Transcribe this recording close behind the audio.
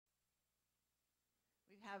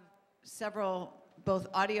We have several, both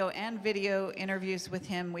audio and video interviews with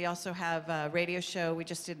him. We also have a radio show. We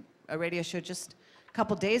just did a radio show just a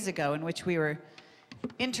couple days ago in which we were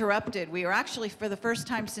interrupted. We were actually, for the first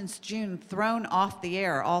time since June, thrown off the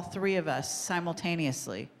air, all three of us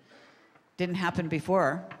simultaneously. Didn't happen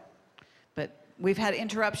before, but we've had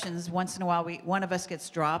interruptions. Once in a while, one of us gets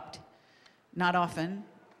dropped. Not often,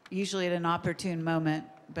 usually at an opportune moment,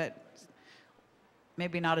 but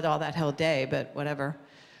maybe not at all that whole day, but whatever.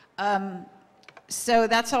 So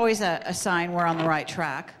that's always a sign we're on the right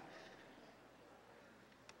track.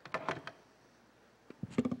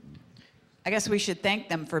 I guess we should thank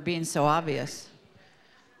them for being so obvious.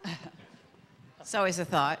 It's always a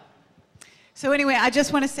thought. So anyway, I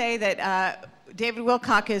just want to say that David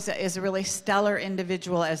Wilcock is a really stellar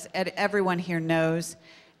individual, as everyone here knows.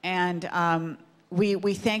 And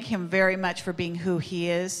we thank him very much for being who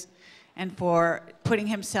he is and for putting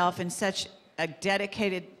himself in such a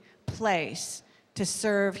dedicated place to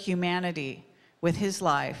serve humanity with his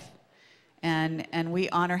life. And we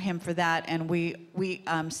honor him for that, and we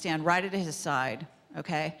stand right at his side,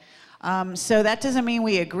 okay? So that doesn't mean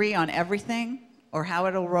we agree on everything or how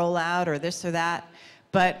it'll roll out or this or that,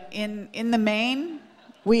 but in the main,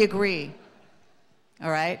 we agree,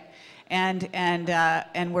 all right?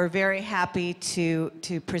 And we're very happy to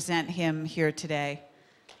present him here today.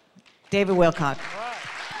 David Wilcock.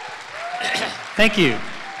 Thank you.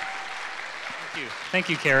 Thank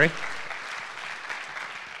you, Carrie.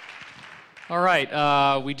 All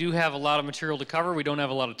right, we do have a lot of material to cover. We don't have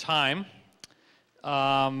a lot of time.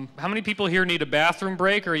 How many people here need a bathroom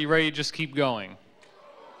break, or are you ready to just keep going?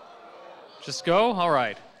 Just go? All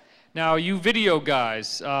right. Now, you video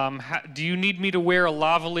guys, do you need me to wear a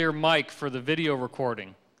lavalier mic for the video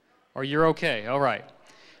recording? Or you're okay? All right.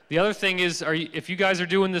 The other thing is, if you guys are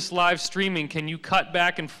doing this live streaming, can you cut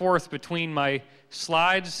back and forth between my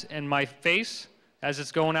slides and my face as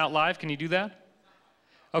it's going out live? Can you do that?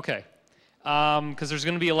 Okay. Because there's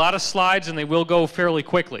going to be a lot of slides, and they will go fairly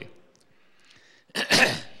quickly.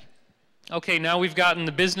 Okay, now we've gotten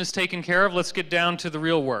the business taken care of. Let's get down to the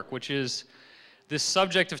real work, which is this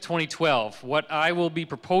subject of 2012. What I will be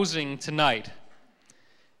proposing tonight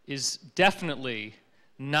is definitely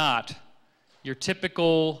not your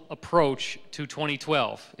typical approach to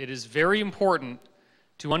 2012. It is very important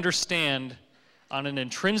to understand on an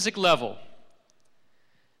intrinsic level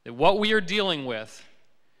that what we are dealing with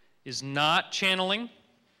is not channeling,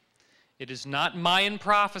 it is not Mayan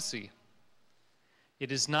prophecy,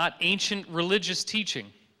 it is not ancient religious teaching,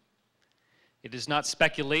 it is not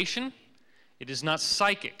speculation, it is not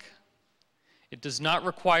psychic, it does not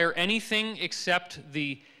require anything except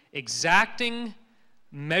the exacting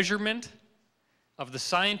measurement of the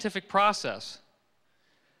scientific process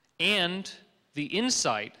and the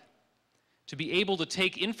insight to be able to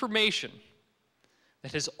take information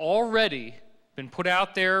that has already been put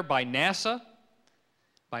out there by NASA,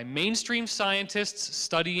 by mainstream scientists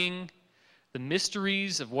studying the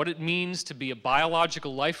mysteries of what it means to be a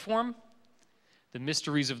biological life form, the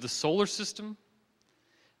mysteries of the solar system,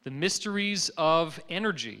 the mysteries of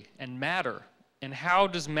energy and matter, and how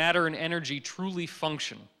does matter and energy truly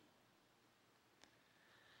function.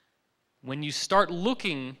 When you start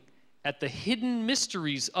looking at the hidden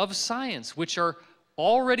mysteries of science, which are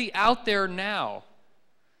already out there now,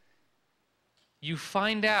 you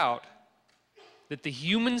find out that the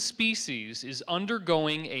human species is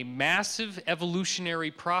undergoing a massive evolutionary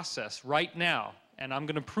process right now, and I'm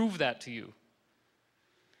going to prove that to you.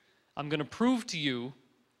 I'm going to prove to you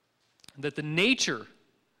that the nature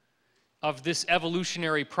of this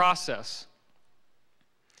evolutionary process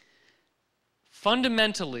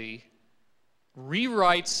fundamentally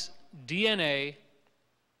rewrites DNA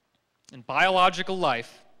and biological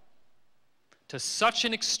life to such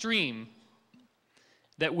an extreme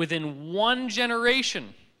that within one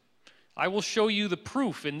generation, I will show you the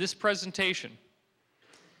proof in this presentation,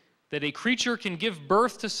 that a creature can give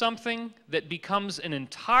birth to something that becomes an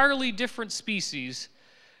entirely different species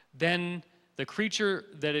than the creature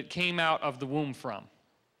that it came out of the womb from.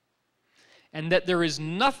 And that there is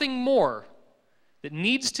nothing more that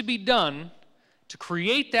needs to be done to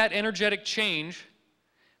create that energetic change,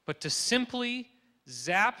 but to simply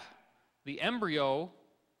zap the embryo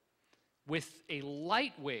with a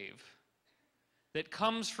light wave that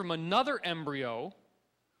comes from another embryo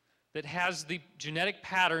that has the genetic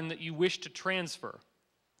pattern that you wish to transfer.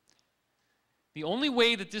 The only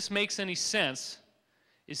way that this makes any sense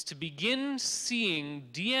is to begin seeing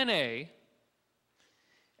DNA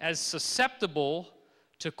as susceptible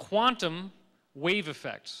to quantum wave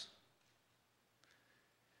effects.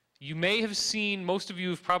 You may have seen, most of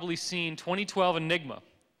you have probably seen 2012 Enigma.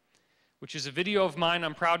 which is a video of mine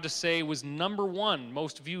I'm proud to say was #1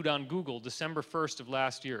 most viewed on Google December 1st of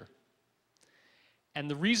last year. And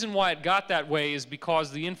the reason why it got that way is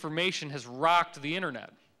because the information has rocked the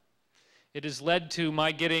internet. It has led to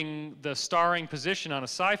my getting the starring position on a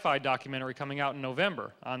sci-fi documentary coming out in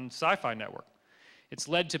November on Sci-Fi Network. It's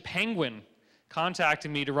led to Penguin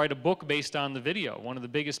contacting me to write a book based on the video, one of the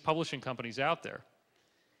biggest publishing companies out there.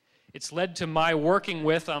 It's led to my working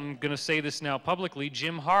with, I'm going to say this now publicly,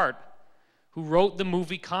 Jim Hart, who wrote the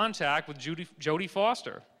movie Contact with Jodie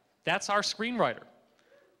Foster. That's our screenwriter.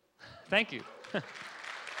 Thank you.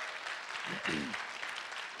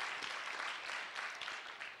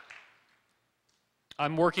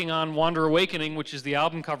 I'm working on Wander Awakening, which is the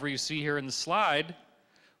album cover you see here in the slide,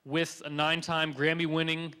 with a 9-time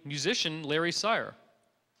Grammy-winning musician, Larry Sire.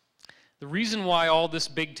 The reason why all this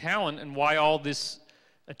big talent and why all this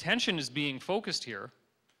attention is being focused here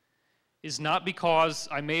is not because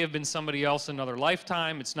I may have been somebody else in another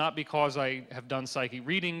lifetime. It's not because I have done psychic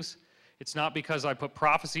readings. It's not because I put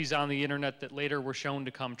prophecies on the internet that later were shown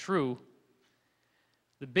to come true.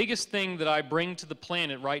 The biggest thing that I bring to the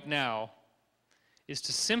planet right now is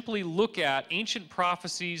to simply look at ancient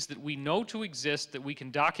prophecies that we know to exist, that we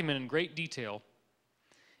can document in great detail,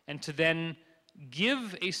 and to then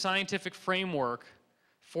give a scientific framework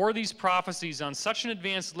for these prophecies on such an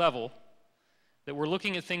advanced level that we're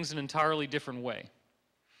looking at things in an entirely different way.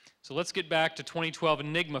 So let's get back to 2012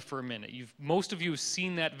 Enigma for a minute. Most of you have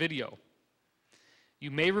seen that video.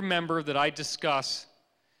 You may remember that I discuss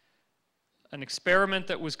an experiment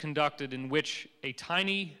that was conducted in which a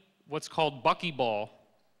tiny, what's called buckyball,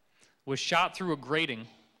 was shot through a grating,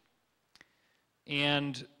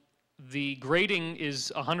 and the grating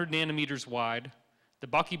is 100 nanometers wide. The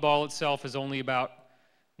buckyball itself is only about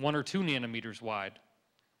 1 or 2 nanometers wide.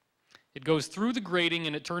 It goes through the grating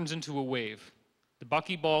and it turns into a wave. The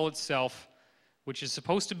buckyball itself, which is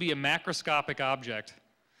supposed to be a macroscopic object,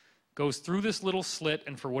 goes through this little slit,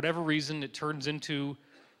 and for whatever reason it turns into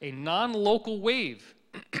a non-local wave.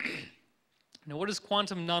 Now, what does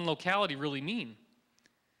quantum non-locality really mean?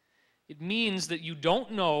 It means that you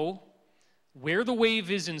don't know where the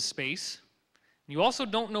wave is in space, and you also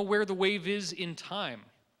don't know where the wave is in time.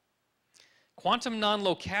 Quantum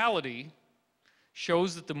non-locality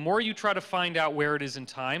shows that the more you try to find out where it is in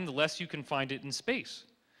time, the less you can find it in space.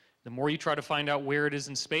 The more you try to find out where it is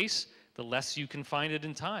in space, the less you can find it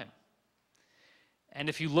in time. And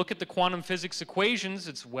if you look at the quantum physics equations,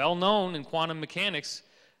 it's well known in quantum mechanics,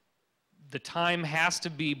 the time has to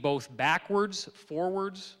be both backwards,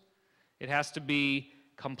 forwards. It has to be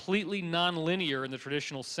completely nonlinear in the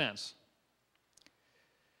traditional sense.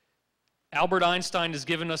 Albert Einstein has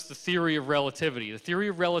given us the theory of relativity. The theory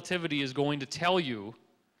of relativity is going to tell you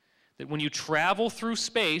that when you travel through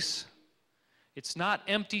space, it's not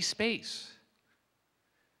empty space.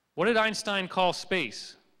 What did Einstein call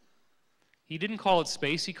space? He didn't call it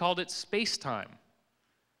space, he called it space-time.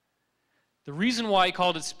 The reason why he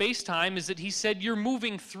called it space-time is that he said you're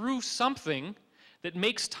moving through something that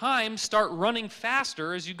makes time start running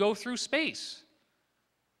faster as you go through space.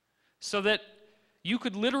 So that you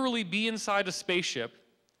could literally be inside a spaceship,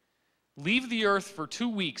 leave the Earth for 2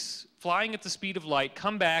 weeks, flying at the speed of light,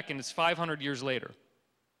 come back, and it's 500 years later.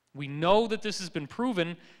 We know that this has been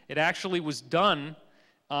proven. It actually was done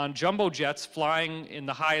on jumbo jets flying in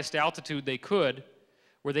the highest altitude they could,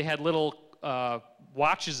 where they had little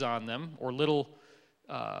watches on them, or little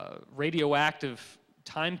radioactive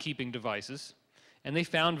timekeeping devices. And they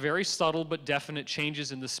found very subtle but definite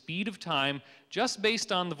changes in the speed of time just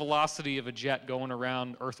based on the velocity of a jet going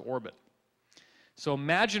around Earth orbit. So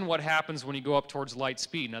imagine what happens when you go up towards light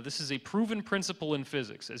speed. Now, this is a proven principle in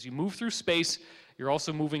physics. As you move through space, you're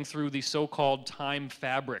also moving through the so-called time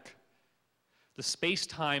fabric, the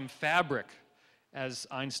space-time fabric, as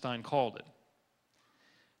Einstein called it.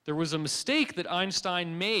 There was a mistake that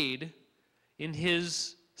Einstein made in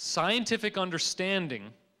his scientific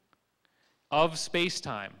understanding of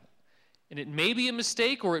space-time. And it may be a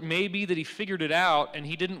mistake, or it may be that he figured it out and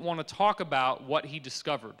he didn't want to talk about what he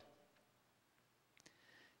discovered.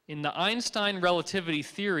 In the Einstein relativity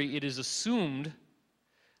theory, it is assumed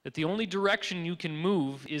that the only direction you can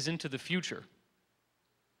move is into the future.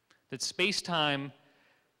 That space-time,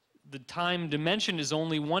 the time dimension, is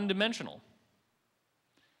only one-dimensional.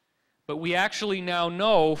 But we actually now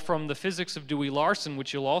know from the physics of Dewey Larson,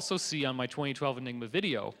 which you'll also see on my 2012 Enigma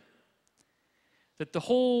video, that the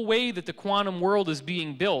whole way that the quantum world is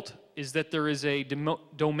being built is that there is a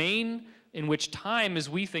domain in which time, as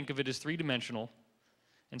we think of it, is three-dimensional,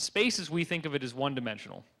 and space, as we think of it, is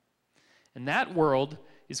one-dimensional. And that world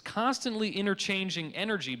is constantly interchanging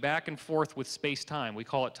energy back and forth with space-time. We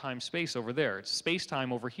call it time-space over there. It's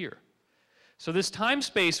space-time over here. So this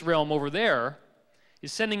time-space realm over there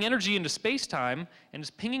is sending energy into space-time and is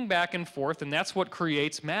pinging back and forth, and that's what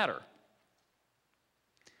creates matter.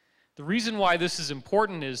 The reason why this is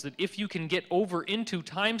important is that if you can get over into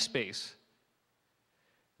time-space,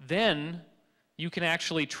 then you can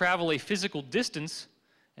actually travel a physical distance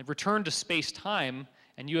and return to space-time,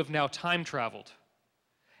 and you have now time traveled.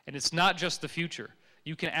 And it's not just the future.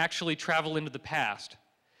 You can actually travel into the past.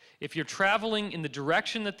 If you're traveling in the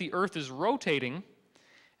direction that the Earth is rotating,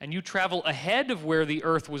 and you travel ahead of where the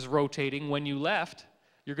Earth was rotating when you left,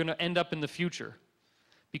 you're going to end up in the future,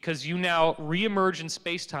 because you now re-emerge in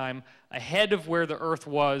space-time ahead of where the Earth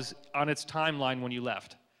was on its timeline when you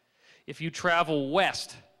left. If you travel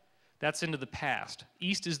west, that's into the past.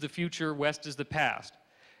 East is the future, west is the past.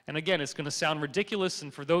 And again, it's going to sound ridiculous,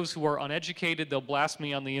 and for those who are uneducated, they'll blast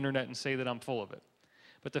me on the internet and say that I'm full of it.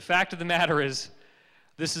 But the fact of the matter is,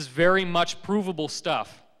 this is very much provable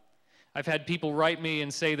stuff. I've had people write me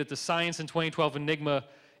and say that the science in 2012 Enigma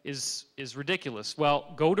is ridiculous.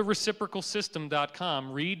 Well, go to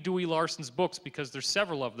reciprocalsystem.com, read Dewey Larson's books, because there's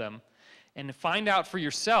several of them, and find out for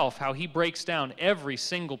yourself how he breaks down every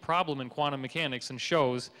single problem in quantum mechanics and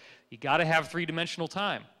shows you got to have three-dimensional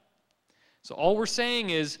time. So all we're saying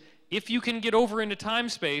is, if you can get over into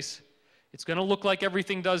time-space, it's going to look like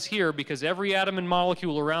everything does here, because every atom and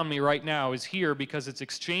molecule around me right now is here because it's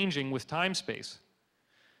exchanging with time-space.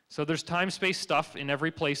 So there's time-space stuff in every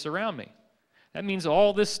place around me. That means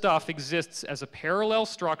all this stuff exists as a parallel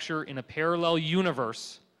structure in a parallel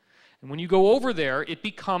universe. And when you go over there, it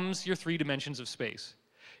becomes your three dimensions of space.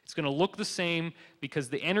 It's going to look the same because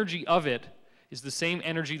the energy of it is the same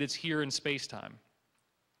energy that's here in space-time.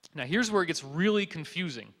 Now here's where it gets really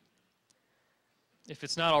confusing, if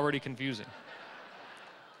it's not already confusing.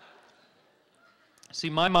 See,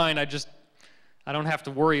 my mind, I don't have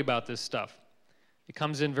to worry about this stuff. It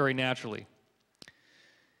comes in very naturally.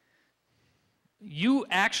 You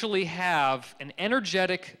actually have an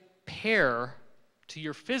energetic pair to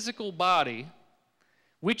your physical body,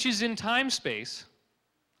 which is in time-space,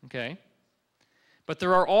 okay? But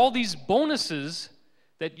there are all these bonuses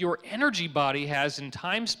that your energy body has in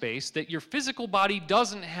time-space that your physical body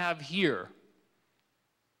doesn't have here.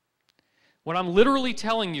 What I'm literally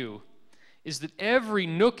telling you is that every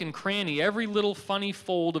nook and cranny, every little funny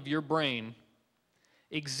fold of your brain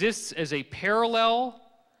exists as a parallel,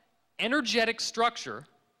 energetic structure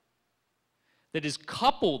that is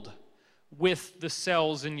coupled with the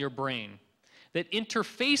cells in your brain, that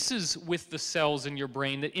interfaces with the cells in your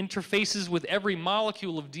brain, that interfaces with every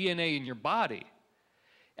molecule of DNA in your body.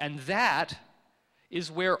 And that is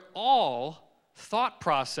where all thought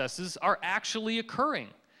processes are actually occurring.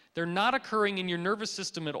 They're not occurring in your nervous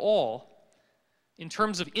system at all in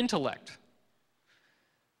terms of intellect.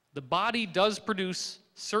 The body does produce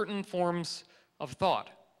certain forms of thought.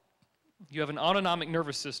 You have an autonomic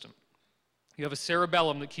nervous system. You have a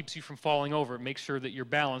cerebellum that keeps you from falling over. It makes sure that you're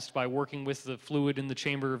balanced by working with the fluid in the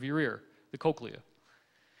chamber of your ear, the cochlea.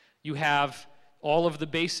 You have all of the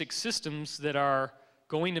basic systems that are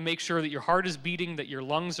going to make sure that your heart is beating, that your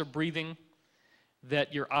lungs are breathing,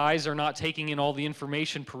 that your eyes are not taking in all the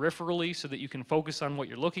information peripherally so that you can focus on what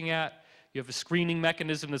you're looking at. You have a screening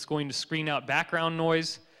mechanism that's going to screen out background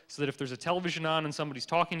noise so that if there's a television on and somebody's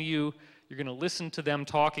talking to you, you're going to listen to them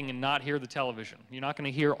talking and not hear the television. You're not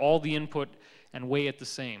going to hear all the input and weigh it the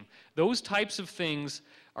same. Those types of things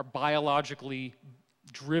are biologically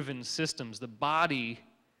driven systems. The body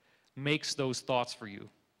makes those thoughts for you.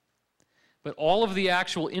 But all of the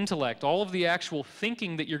actual intellect, all of the actual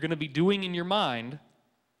thinking that you're going to be doing in your mind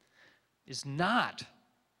is not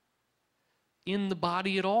in the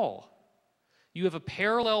body at all. You have a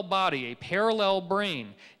parallel body, a parallel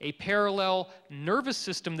brain, a parallel nervous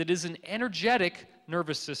system that is an energetic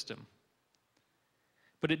nervous system.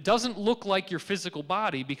 But it doesn't look like your physical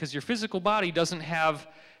body because your physical body doesn't have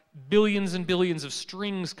billions and billions of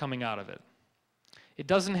strings coming out of it. It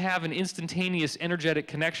doesn't have an instantaneous energetic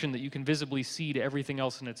connection that you can visibly see to everything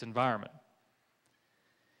else in its environment.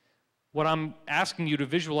 What I'm asking you to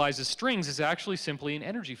visualize as strings is actually simply an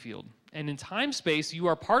energy field. And in time-space, you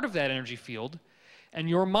are part of that energy field, and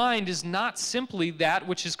your mind is not simply that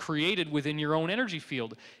which is created within your own energy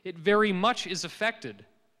field. It very much is affected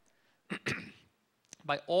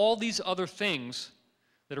by all these other things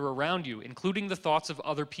that are around you, including the thoughts of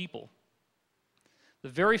other people. The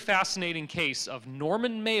very fascinating case of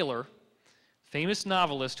Norman Mailer, famous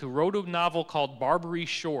novelist who wrote a novel called Barbary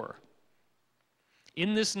Shore.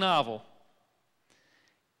 In this novel,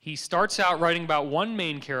 He starts out writing about one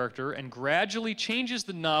main character and gradually changes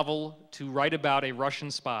the novel to write about a Russian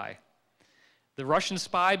spy. The Russian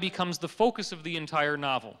spy becomes the focus of the entire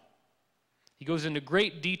novel. He goes into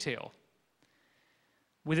great detail.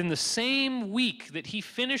 Within the same week that he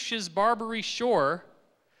finishes Barbary Shore,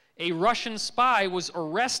 a Russian spy was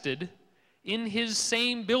arrested in his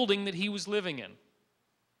same building that he was living in.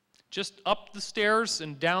 Just up the stairs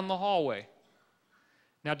and down the hallway.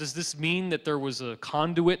 Now, does this mean that there was a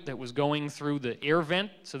conduit that was going through the air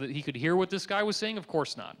vent so that he could hear what this guy was saying? Of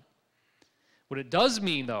course not. What it does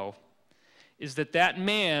mean, though, is that that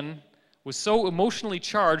man was so emotionally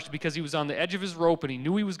charged because he was on the edge of his rope and he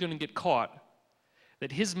knew he was going to get caught,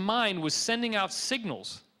 that his mind was sending out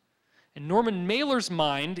signals. And Norman Mailer's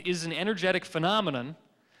mind is an energetic phenomenon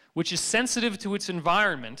which is sensitive to its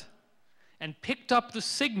environment and picked up the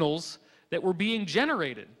signals that were being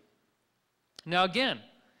generated. Now again,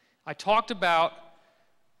 I talked about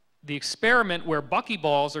the experiment where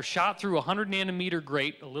buckyballs are shot through a 100 nanometer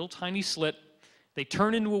grate, a little tiny slit. They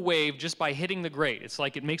turn into a wave just by hitting the grate. It's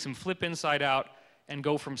like it makes them flip inside out and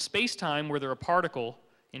go from space-time, where they're a particle,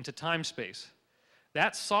 into time-space.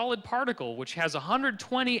 That solid particle, which has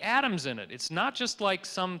 120 atoms in it, it's not just like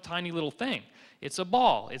some tiny little thing. It's a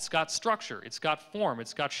ball. It's got structure. It's got form.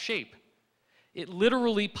 It's got shape. It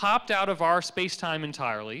literally popped out of our space-time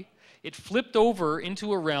entirely. It flipped over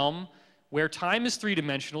into a realm where time is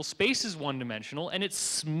three-dimensional, space is one-dimensional, and it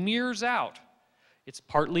smears out. It's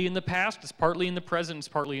partly in the past, it's partly in the present, it's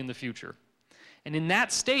partly in the future. And in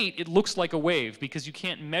that state, it looks like a wave because you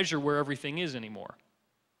can't measure where everything is anymore.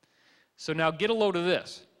 So now get a load of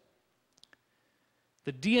this.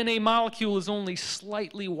 The DNA molecule is only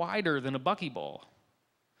slightly wider than a buckyball,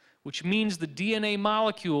 which means the DNA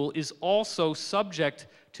molecule is also subject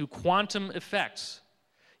to quantum effects,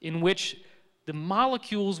 in which the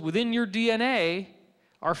molecules within your DNA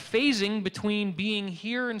are phasing between being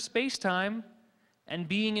here in space-time and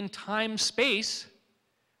being in time-space,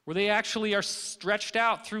 where they actually are stretched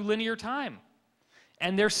out through linear time.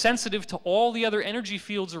 And they're sensitive to all the other energy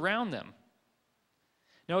fields around them.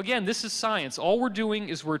 Now again, this is science. All we're doing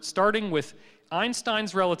is we're starting with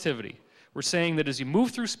Einstein's relativity. We're saying that as you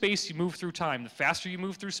move through space, you move through time. The faster you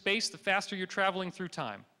move through space, the faster you're traveling through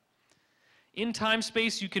time. In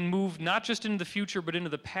time-space, you can move not just into the future, but into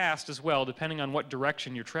the past as well, depending on what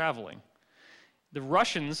direction you're traveling. The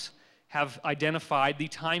Russians have identified the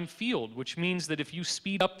time field, which means that if you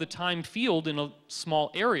speed up the time field in a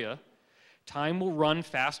small area, time will run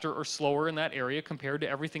faster or slower in that area compared to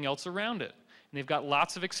everything else around it. And they've got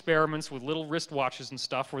lots of experiments with little wristwatches and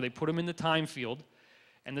stuff where they put them in the time field,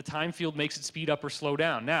 and the time field makes it speed up or slow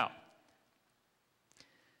down. Now,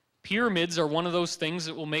 pyramids are one of those things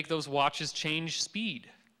that will make those watches change speed.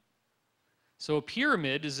 So a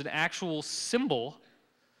pyramid is an actual symbol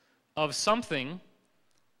of something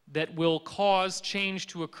that will cause change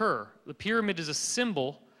to occur. The pyramid is a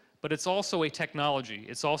symbol, but it's also a technology.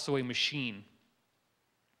 It's also a machine.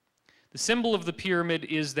 The symbol of the pyramid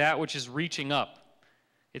is that which is reaching up.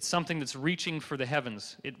 It's something that's reaching for the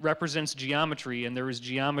heavens. It represents geometry, and there is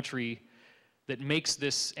geometry that makes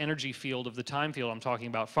this energy field of the time field I'm talking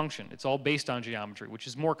about function. It's all based on geometry, which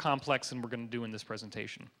is more complex than we're going to do in this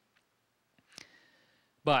presentation.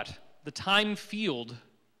 But the time field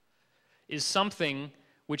is something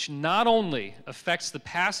which not only affects the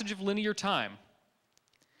passage of linear time,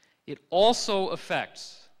 it also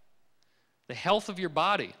affects the health of your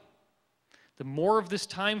body. The more of this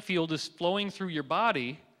time field is flowing through your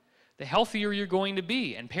body, the healthier you're going to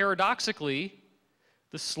be. And paradoxically,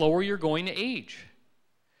 the slower you're going to age.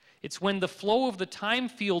 It's when the flow of the time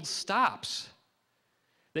field stops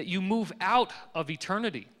that you move out of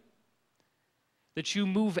eternity, that you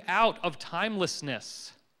move out of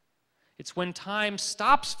timelessness. It's when time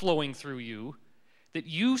stops flowing through you that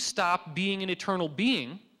you stop being an eternal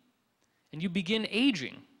being and you begin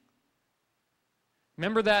aging.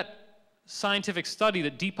 Remember that scientific study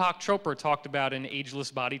that Deepak Chopra talked about in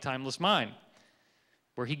Ageless Body, Timeless Mind,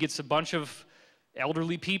 where he gets a bunch of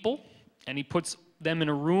elderly people and he puts them in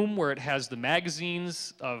a room where it has the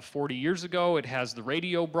magazines of 40 years ago, it has the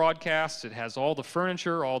radio broadcasts, it has all the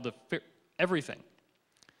furniture, everything.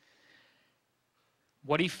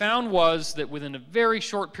 What he found was that within a very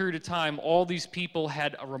short period of time, all these people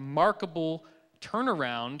had a remarkable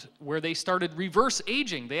turnaround where they started reverse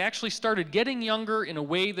aging. They actually started getting younger in a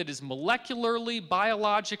way that is molecularly,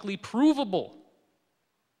 biologically provable.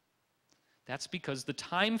 That's because the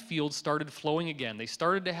time field started flowing again. They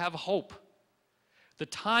started to have hope. The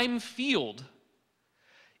time field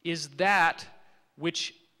is that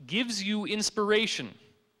which gives you inspiration.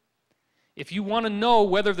 If you want to know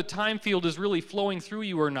whether the time field is really flowing through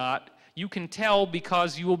you or not, you can tell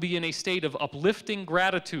because you will be in a state of uplifting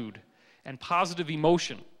gratitude and positive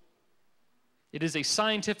emotion. It is a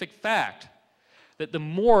scientific fact that the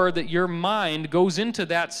more that your mind goes into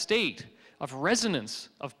that state of resonance,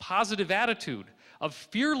 of positive attitude, of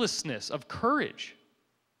fearlessness, of courage,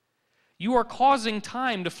 you are causing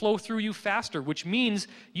time to flow through you faster, which means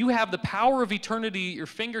you have the power of eternity at your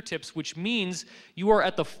fingertips, which means you are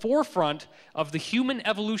at the forefront of the human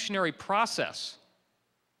evolutionary process.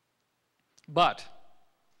 But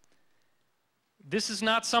this is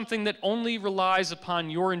not something that only relies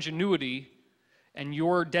upon your ingenuity and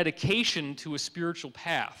your dedication to a spiritual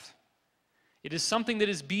path. It is something that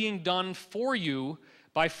is being done for you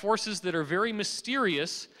by forces that are very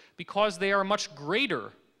mysterious because they are much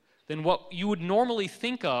greater than what you would normally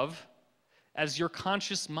think of as your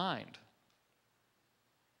conscious mind.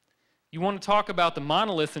 You want to talk about the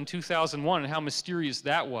monolith in 2001 and how mysterious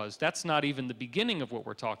that was. That's not even the beginning of what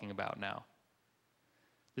we're talking about now.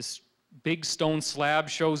 This big stone slab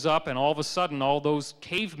shows up, and all of a sudden all those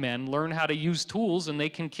cavemen learn how to use tools, and they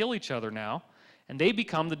can kill each other now, and they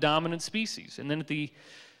become the dominant species. And then at the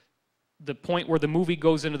point where the movie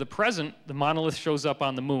goes into the present, the monolith shows up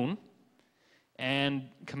on the moon, and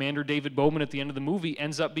Commander David Bowman at the end of the movie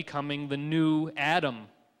ends up becoming the new Adam,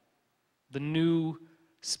 the new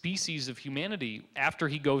species of humanity after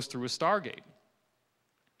he goes through a Stargate.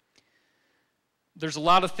 There's a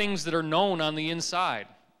lot of things that are known on the inside,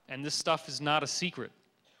 and this stuff is not a secret.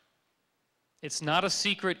 It's not a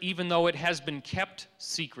secret even though it has been kept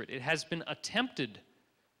secret. It has been attempted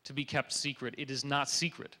to be kept secret. It is not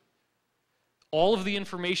secret. All of the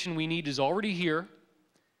information we need is already here,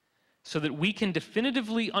 so that we can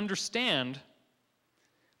definitively understand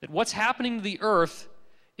that what's happening to the earth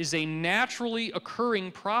is a naturally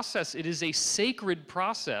occurring process. It is a sacred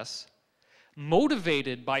process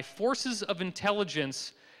motivated by forces of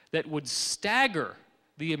intelligence that would stagger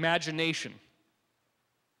the imagination.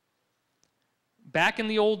 Back in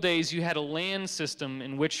the old days, you had a LAN system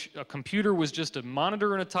in which a computer was just a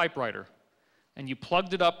monitor and a typewriter, and you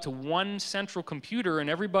plugged it up to one central computer, and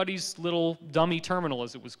everybody's little dummy terminal,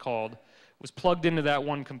 as it was called, was plugged into that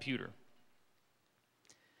one computer.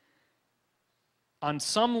 On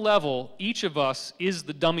some level, each of us is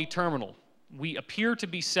the dummy terminal. We appear to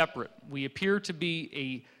be separate. We appear to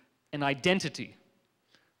be an identity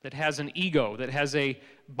that has an ego, that has a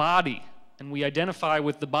body, and we identify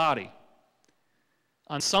with the body.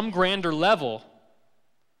 On some grander level,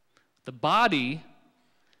 the body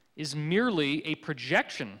is merely a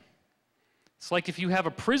projection. It's like if you have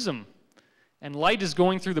a prism and light is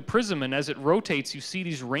going through the prism, and as it rotates, you see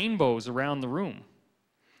these rainbows around the room.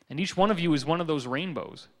 And each one of you is one of those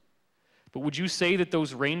rainbows. But would you say that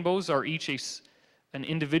those rainbows are each an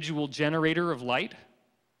individual generator of light?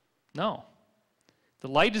 No. The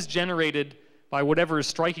light is generated by whatever is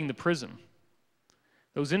striking the prism.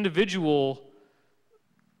 Those individual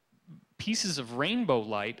pieces of rainbow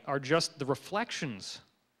light are just the reflections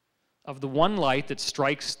of the one light that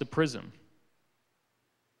strikes the prism.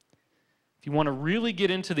 If you want to really get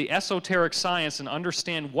into the esoteric science and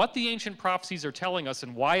understand what the ancient prophecies are telling us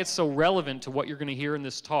and why it's so relevant to what you're going to hear in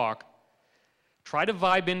this talk, try to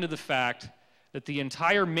vibe into the fact that the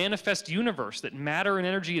entire manifest universe, that matter and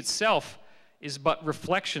energy itself, is but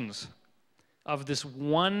reflections of this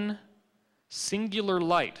one singular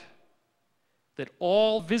light, that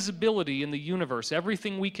all visibility in the universe,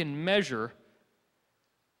 everything we can measure,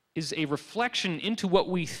 is a reflection into what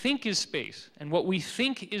we think is space and what we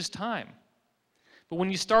think is time. But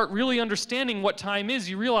when you start really understanding what time is,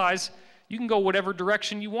 you realize you can go whatever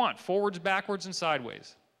direction you want, forwards, backwards, and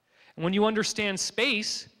sideways. And when you understand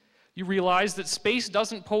space, you realize that space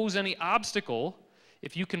doesn't pose any obstacle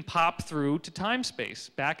if you can pop through to time-space,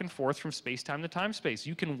 back and forth from space-time to time-space.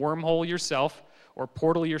 You can wormhole yourself or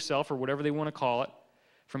portal yourself or whatever they want to call it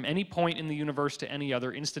from any point in the universe to any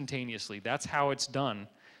other instantaneously. That's how it's done,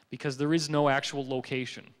 because there is no actual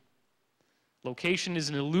location. Location is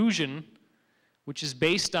an illusion which is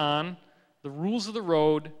based on the rules of the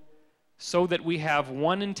road so that we have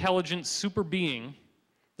one intelligent super being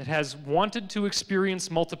that has wanted to experience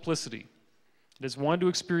multiplicity, that has wanted to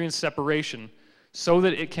experience separation so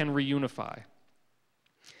that it can reunify.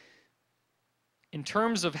 In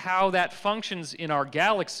terms of how that functions in our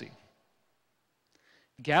galaxy,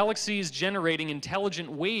 the galaxy is generating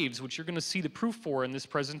intelligent waves, which you're going to see the proof for in this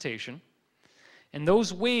presentation. And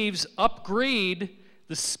those waves upgrade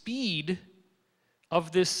the speed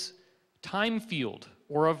of this time field,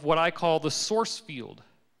 or of what I call the source field.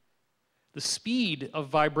 The speed of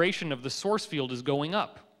vibration of the source field is going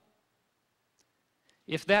up.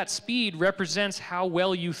 if that speed represents how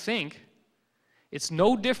well you think, it's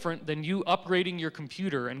no different than you upgrading your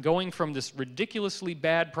computer and going from this ridiculously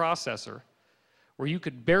bad processor where you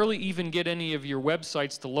could barely even get any of your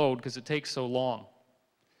websites to load because it takes so long,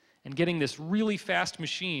 and getting this really fast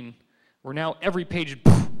machine where now every page,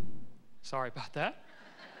 sorry about that.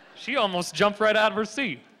 She almost jumped right out of her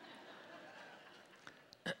seat.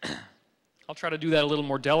 I'll try to do that a little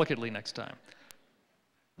more delicately next time.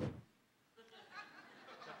 Is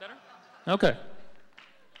that better? Okay.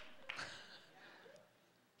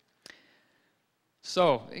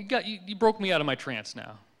 So, you broke me out of my trance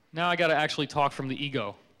now. Now I got to actually talk from the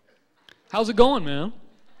ego. How's it going, man?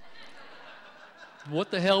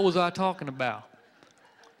 What the hell was I talking about?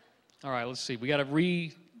 All right, let's see. We got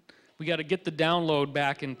to get the download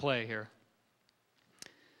back in play here.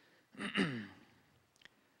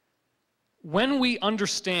 When we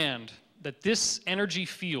understand that this energy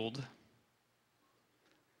field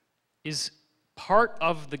is part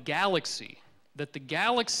of the galaxy, that the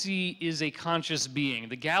galaxy is a conscious being,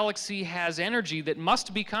 the galaxy has energy that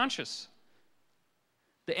must be conscious.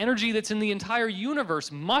 The energy that's in the entire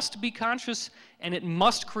universe must be conscious, and it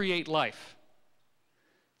must create life.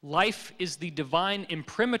 Life is the divine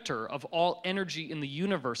imprimatur of all energy in the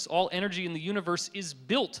universe. All energy in the universe is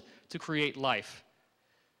built to create life.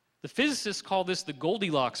 The physicists call this the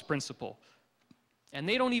Goldilocks principle, and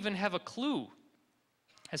they don't even have a clue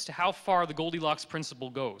as to how far the Goldilocks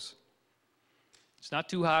principle goes. It's not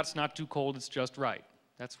too hot, it's not too cold, it's just right.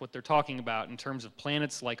 That's what they're talking about in terms of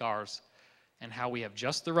planets like ours, and how we have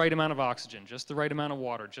just the right amount of oxygen, just the right amount of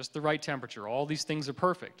water, just the right temperature. All these things are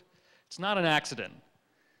perfect. It's not an accident.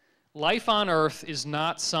 Life on Earth is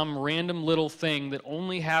not some random little thing that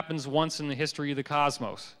only happens once in the history of the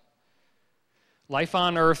cosmos. Life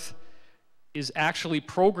on Earth is actually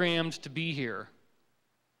programmed to be here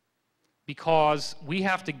because we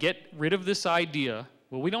have to get rid of this idea.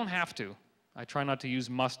 Well, we don't have to. I try not to use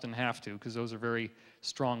must and have to because those are very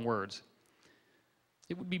strong words.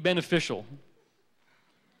 It would be beneficial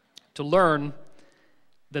to learn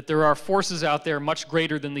that there are forces out there much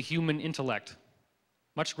greater than the human intellect,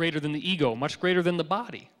 much greater than the ego, much greater than the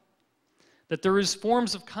body. That there is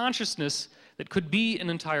forms of consciousness that could be an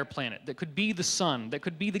entire planet, that could be the sun, that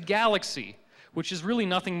could be the galaxy, which is really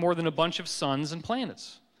nothing more than a bunch of suns and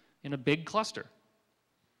planets in a big cluster.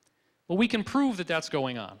 Well, we can prove that that's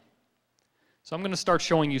going on. So I'm going to start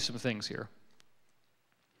showing you some things here.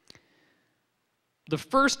 The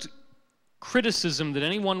first criticism that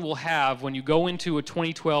anyone will have when you go into a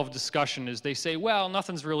 2012 discussion is they say, well,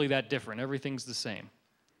 nothing's really that different. Everything's the same.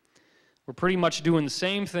 We're pretty much doing the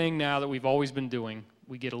same thing now that we've always been doing.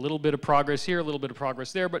 We get a little bit of progress here, a little bit of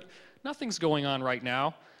progress there, but nothing's going on right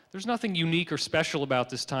now. There's nothing unique or special about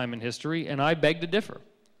this time in history, and I beg to differ.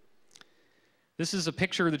 This is a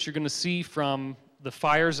picture that you're going to see from the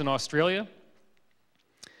fires in Australia.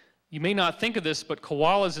 You may not think of this, but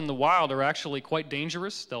koalas in the wild are actually quite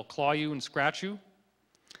dangerous. They'll claw you and scratch you,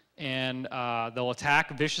 and they'll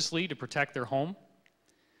attack viciously to protect their home.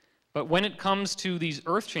 But when it comes to these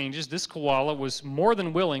earth changes, this koala was more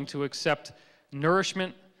than willing to accept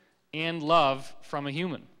nourishment and love from a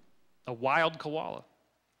human, a wild koala.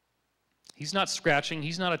 He's not scratching,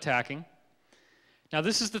 he's not attacking. Now,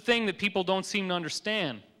 this is the thing that people don't seem to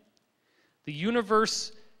understand. The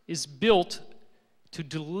universe is built to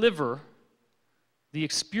deliver the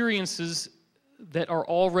experiences that are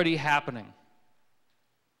already happening.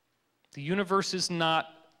 The universe is not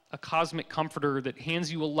a cosmic comforter that hands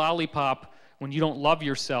you a lollipop when you don't love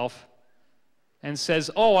yourself and says,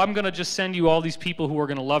 oh, I'm going to just send you all these people who are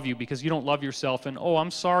going to love you because you don't love yourself, and oh,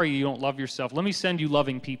 I'm sorry you don't love yourself. Let me send you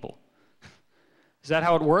loving people. Is that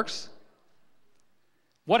how it works?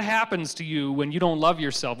 What happens to you when you don't love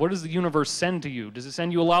yourself? What does the universe send to you? Does it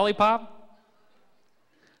send you a lollipop?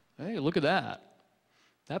 Hey, look at that.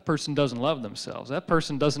 That person doesn't love themselves. That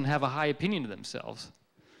person doesn't have a high opinion of themselves.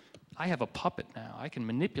 I have a puppet now. I can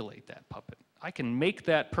manipulate that puppet. I can make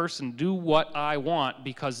that person do what I want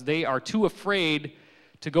because they are too afraid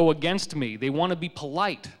to go against me. They want to be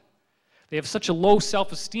polite. They have such a low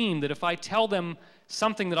self-esteem that if I tell them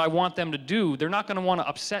something that I want them to do, they're not going to want to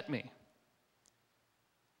upset me.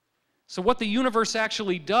 So what the universe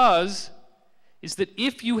actually does is that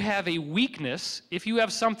if you have a weakness, if you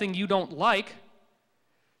have something you don't like,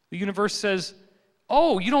 the universe says,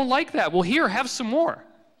 oh, you don't like that? Well, here, have some more.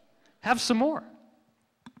 Have some more.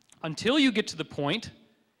 Until you get to the point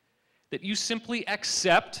that you simply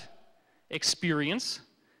accept experience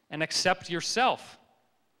and accept yourself.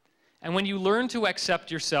 And when you learn to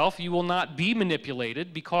accept yourself, you will not be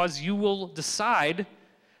manipulated because you will decide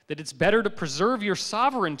that it's better to preserve your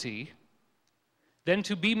sovereignty than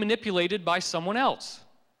to be manipulated by someone else.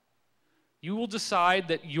 You will decide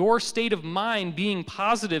that your state of mind being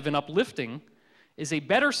positive and uplifting is a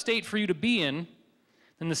better state for you to be in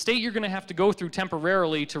than the state you're going to have to go through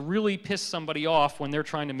temporarily to really piss somebody off when they're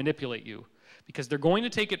trying to manipulate you. Because they're going to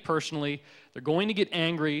take it personally, they're going to get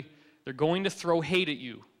angry, they're going to throw hate at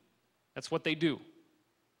you. That's what they do.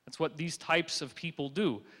 That's what these types of people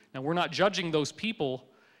do. Now, we're not judging those people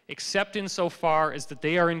except insofar as that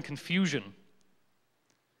they are in confusion.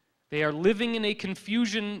 They are living in a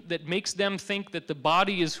confusion that makes them think that the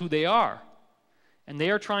body is who they are. And they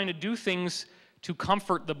are trying to do things to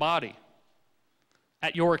comfort the body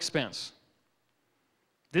at your expense.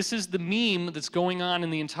 This is the meme that's going on in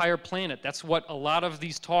the entire planet. That's what a lot of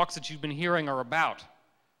these talks that you've been hearing are about.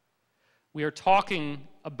 We are talking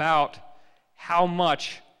about how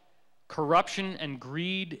much corruption and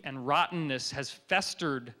greed and rottenness has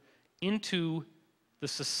festered into the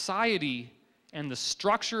society and the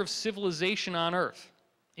structure of civilization on earth,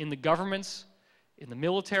 in the governments, in the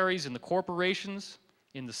militaries, in the corporations,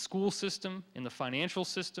 in the school system, in the financial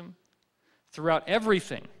system, throughout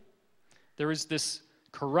everything. There is this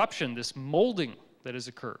corruption, this molding that has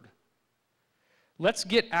occurred. Let's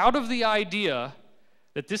get out of the idea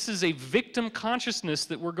that this is a victim consciousness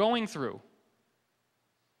that we're going through.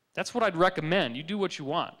 That's what I'd recommend. You do what you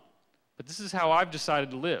want. But this is how I've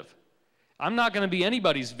decided to live. I'm not going to be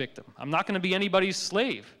anybody's victim. I'm not going to be anybody's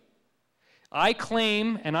slave. I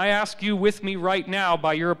claim, and I ask you with me right now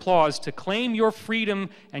by your applause, to claim your freedom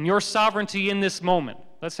and your sovereignty in this moment.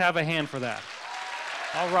 Let's have a hand for that.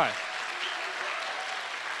 All right.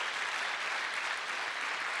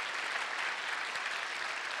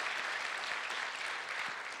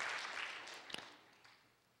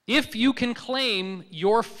 If you can claim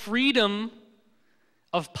your freedom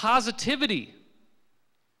of positivity,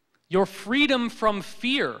 your freedom from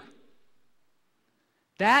fear,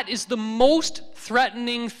 that is the most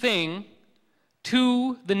threatening thing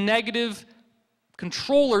to the negative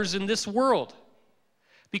controllers in this world.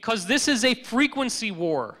 Because this is a frequency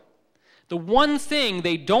war. The one thing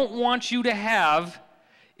they don't want you to have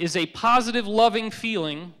is a positive, loving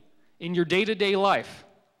feeling in your day-to-day life.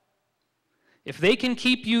 If they can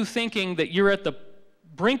keep you thinking that you're at the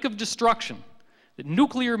brink of destruction, that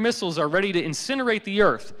nuclear missiles are ready to incinerate the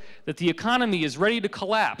earth, that the economy is ready to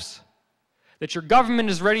collapse, that your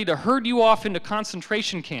government is ready to herd you off into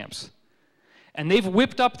concentration camps, and they've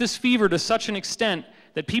whipped up this fever to such an extent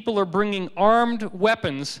that people are bringing armed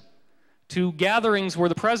weapons to gatherings where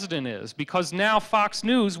the president is, because now Fox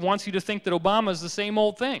News wants you to think that Obama is the same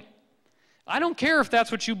old thing. I don't care if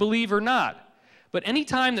that's what you believe or not. But any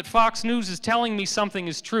time that Fox News is telling me something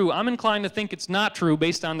is true, I'm inclined to think it's not true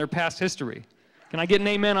based on their past history. Can I get an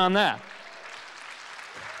amen on that?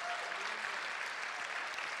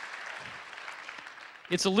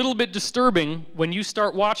 It's a little bit disturbing when you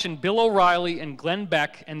start watching Bill O'Reilly and Glenn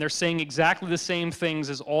Beck and they're saying exactly the same things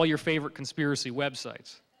as all your favorite conspiracy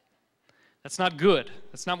websites. That's not good.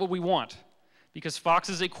 That's not what we want. Because Fox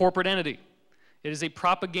is a corporate entity. It is a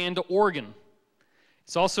propaganda organ.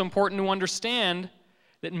 It's also important to understand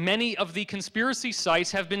that many of the conspiracy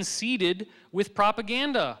sites have been seeded with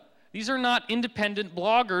propaganda. These are not independent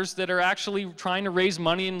bloggers that are actually trying to raise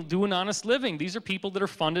money and do an honest living. These are people that are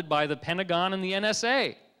funded by the Pentagon and the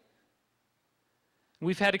NSA.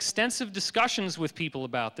 We've had extensive discussions with people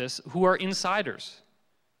about this who are insiders.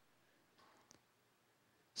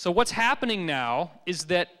 So what's happening now is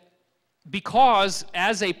that because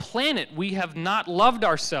as a planet we have not loved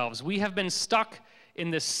ourselves, we have been stuck in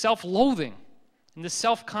this self-loathing, in this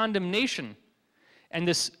self-condemnation, and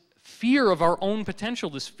this fear of our own potential,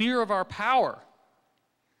 this fear of our power.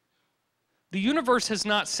 The universe has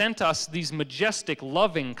not sent us these majestic,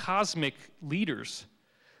 loving, cosmic leaders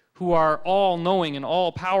who are all-knowing and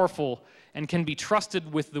all-powerful and can be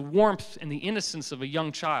trusted with the warmth and the innocence of a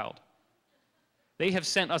young child. They have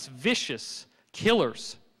sent us vicious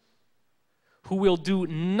killers who will do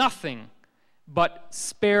nothing but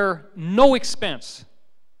spare no expense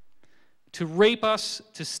to rape us,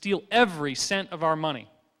 to steal every cent of our money.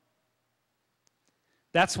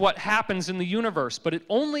 That's what happens in the universe, but it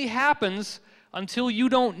only happens until you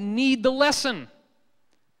don't need the lesson.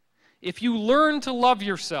 If you learn to love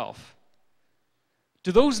yourself,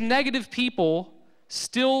 do those negative people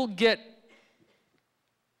still get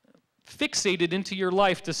fixated into your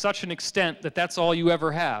life to such an extent that that's all you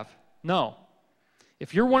ever have? No.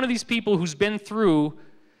 If you're one of these people who's been through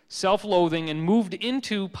self-loathing and moved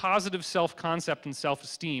into positive self-concept and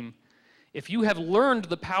self-esteem, if you have learned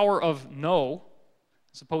the power of no,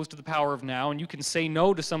 as opposed to the power of now, and you can say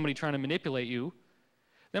no to somebody trying to manipulate you,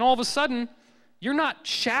 then all of a sudden, You're not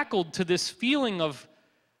shackled to this feeling of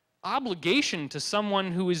obligation to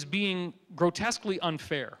someone who is being grotesquely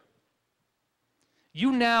unfair.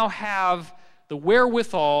 You now have the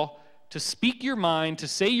wherewithal to speak your mind, to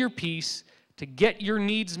say your piece, to get your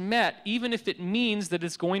needs met, even if it means that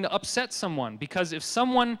it's going to upset someone. Because if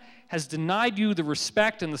someone has denied you the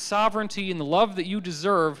respect and the sovereignty and the love that you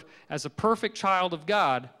deserve as a perfect child of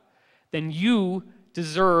God, then you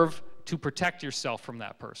deserve to protect yourself from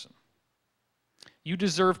that person. You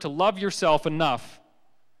deserve to love yourself enough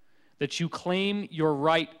that you claim your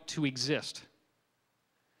right to exist.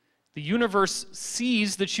 The universe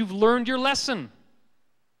sees that you've learned your lesson.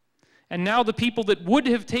 And now the people that would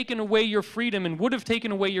have taken away your freedom and would have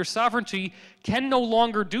taken away your sovereignty can no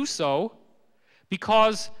longer do so,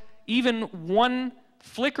 because even one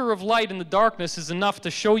flicker of light in the darkness is enough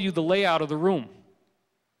to show you the layout of the room.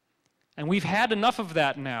 And we've had enough of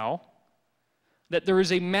that now that there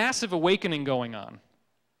is a massive awakening going on.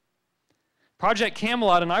 Project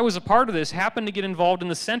Camelot, and I was a part of this, happened to get involved in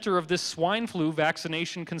the center of this swine flu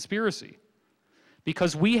vaccination conspiracy,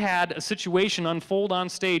 because we had a situation unfold on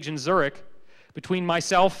stage in Zurich between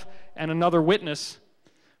myself and another witness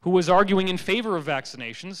who was arguing in favor of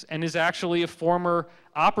vaccinations and is actually a former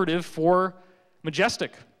operative for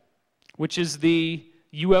Majestic, which is the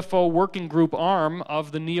UFO working group arm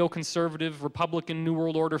of the neoconservative Republican New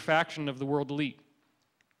World Order faction of the world elite.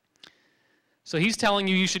 So he's telling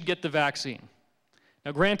you should get the vaccine.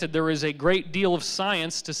 Now granted, there is a great deal of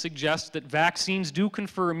science to suggest that vaccines do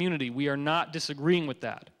confer immunity. We are not disagreeing with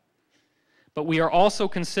that. But we are also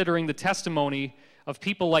considering the testimony of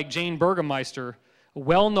people like Jane Burgemeister, a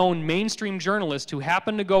well-known mainstream journalist who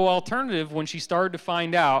happened to go alternative when she started to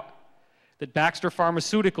find out that Baxter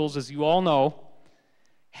Pharmaceuticals, as you all know,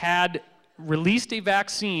 had released a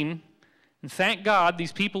vaccine, and thank God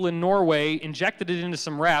these people in Norway injected it into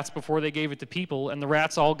some rats before they gave it to people, and the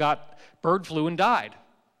rats all got bird flu and died.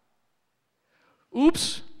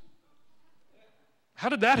 Oops. How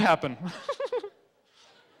did that happen?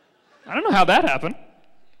 I don't know how that happened.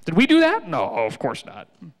 Did we do that? No, of course not.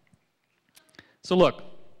 So look,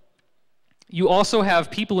 you also have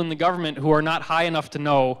people in the government who are not high enough to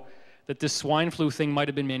know that this swine flu thing might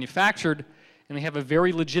have been manufactured, and they have a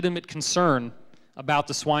very legitimate concern about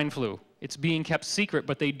the swine flu. It's being kept secret,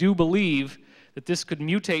 but they do believe that this could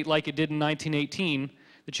mutate like it did in 1918,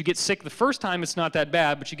 that you get sick the first time, it's not that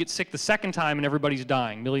bad, but you get sick the second time and everybody's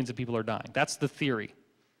dying. Millions of people are dying. That's the theory.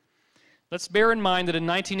 Let's bear in mind that in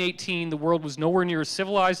 1918, the world was nowhere near as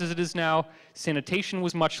civilized as it is now. Sanitation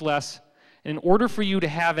was much less. And in order for you to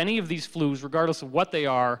have any of these flus, regardless of what they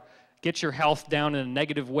are, get your health down in a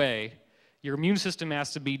negative way, your immune system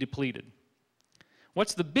has to be depleted.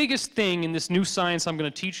 What's the biggest thing in this new science I'm going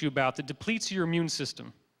to teach you about that depletes your immune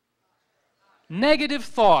system? Negative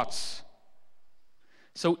thoughts.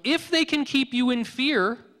 So if they can keep you in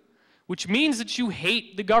fear, which means that you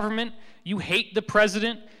hate the government, you hate the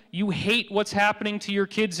president, you hate what's happening to your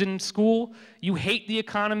kids in school, you hate the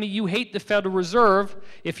economy, you hate the Federal Reserve,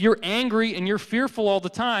 if you're angry and you're fearful all the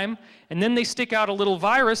time, and then they stick out a little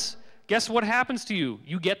virus, guess what happens to you?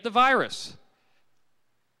 You get the virus.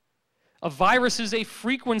 A virus is a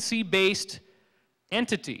frequency-based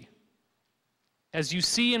entity. As you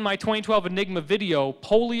see in my 2012 Enigma video,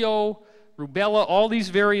 polio, rubella, all these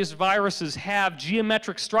various viruses have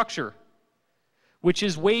geometric structure, which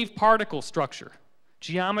is wave particle structure.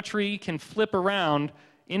 Geometry can flip around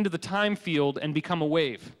into the time field and become a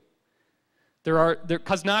wave.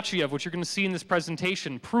 Kuznetsov, which you're going to see in this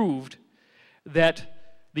presentation, proved that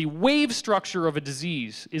the wave structure of a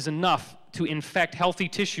disease is enough to infect healthy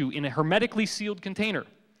tissue in a hermetically sealed container.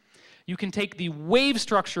 You can take the wave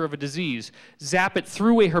structure of a disease, zap it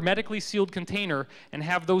through a hermetically sealed container, and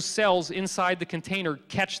have those cells inside the container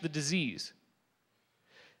catch the disease.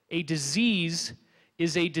 A disease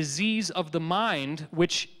is a disease of the mind,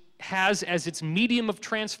 which has as its medium of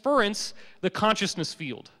transference the consciousness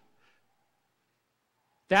field.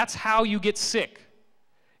 That's how you get sick.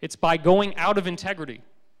 It's by going out of integrity.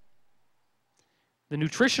 The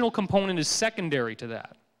nutritional component is secondary to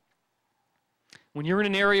that. When you're in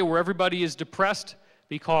an area where everybody is depressed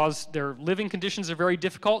because their living conditions are very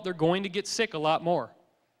difficult, they're going to get sick a lot more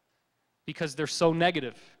because they're so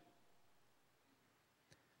negative.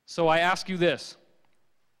 So I ask you this.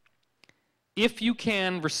 If you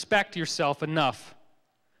can respect yourself enough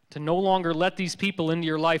to no longer let these people into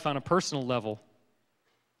your life on a personal level,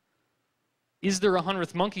 is there a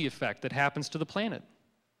 100th monkey effect that happens to the planet?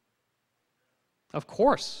 Of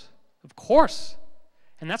course. Of course.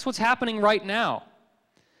 And that's what's happening right now.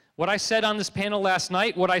 What I said on this panel last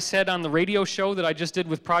night, what I said on the radio show that I just did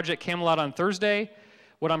with Project Camelot on Thursday,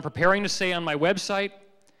 what I'm preparing to say on my website,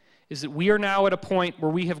 is that we are now at a point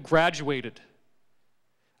where we have graduated.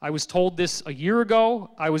 I was told this a year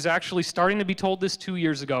ago. I was actually starting to be told this 2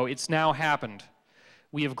 years ago. It's now happened.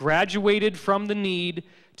 We have graduated from the need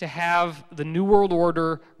to have the New World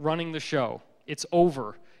Order running the show. It's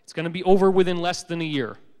over. It's going to be over within less than a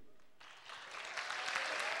year.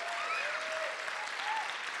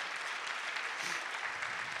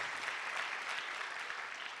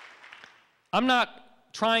 I'm not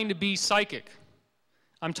trying to be psychic.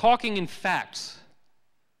 I'm talking in facts.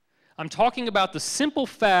 I'm talking about the simple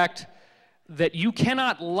fact that you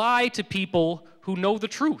cannot lie to people who know the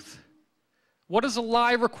truth. What does a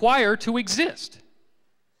lie require to exist?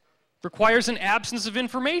 It requires an absence of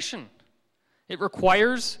information. It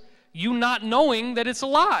requires you not knowing that it's a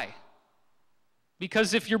lie.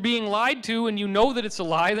 Because if you're being lied to and you know that it's a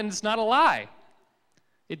lie, then it's not a lie.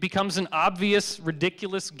 It becomes an obvious,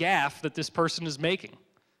 ridiculous gaffe that this person is making.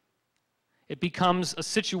 It becomes a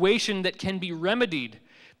situation that can be remedied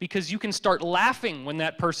because you can start laughing when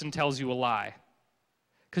that person tells you a lie.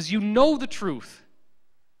 Because you know the truth.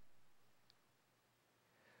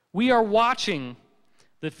 We are watching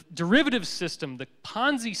the derivative system, the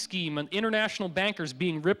Ponzi scheme and international bankers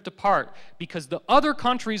being ripped apart because the other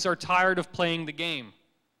countries are tired of playing the game.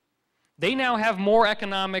 They now have more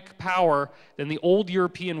economic power than the old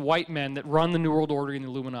European white men that run the New World Order and the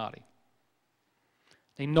Illuminati.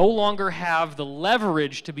 They no longer have the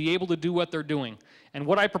leverage to be able to do what they're doing. And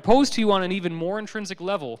what I propose to you on an even more intrinsic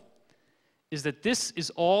level is that this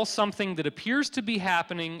is all something that appears to be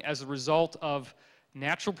happening as a result of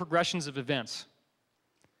natural progressions of events.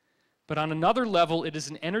 But on another level, it is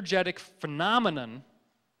an energetic phenomenon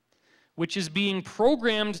which is being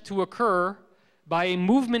programmed to occur by a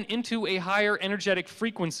movement into a higher energetic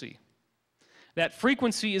frequency. That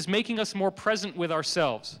frequency is making us more present with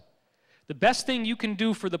ourselves. The best thing you can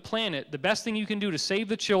do for the planet, the best thing you can do to save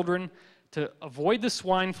the children, to avoid the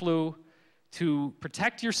swine flu, to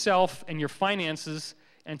protect yourself and your finances,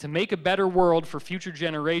 and to make a better world for future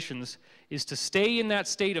generations is to stay in that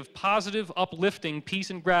state of positive, uplifting peace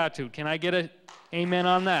and gratitude. Can I get an amen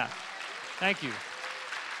on that? Thank you.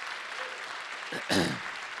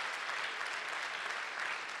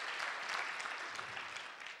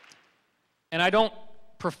 And I don't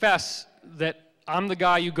profess that I'm the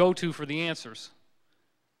guy you go to for the answers.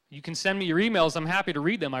 You can send me your emails. I'm happy to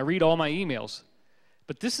read them. I read all my emails.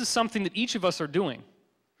 But this is something that each of us are doing.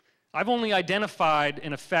 I've only identified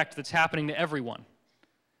an effect that's happening to everyone.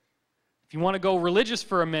 If you want to go religious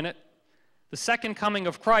for a minute, the second coming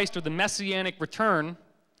of Christ, or the messianic return,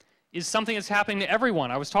 is something that's happening to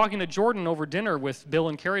everyone. I was talking to Jordan over dinner with Bill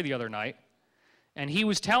and Carrie the other night, and he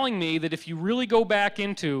was telling me that if you really go back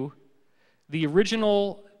into the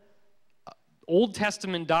original Old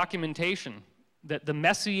Testament documentation, that the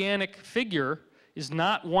messianic figure is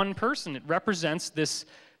not one person. It represents this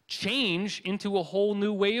change into a whole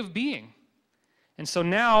new way of being. And so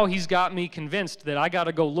now he's got me convinced that I got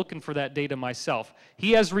to go looking for that data myself.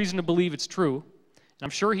 He has reason to believe it's true, and I'm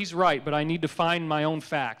sure he's right, but I need to find my own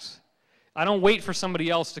facts. I don't wait for somebody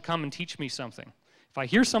else to come and teach me something. If I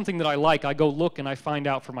hear something that I like, I go look and I find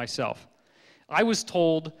out for myself. I was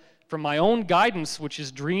told from my own guidance, which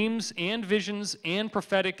is dreams and visions and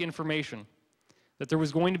prophetic information, that there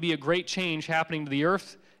was going to be a great change happening to the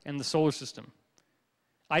Earth and the solar system.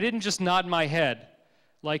 I didn't just nod my head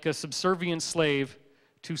like a subservient slave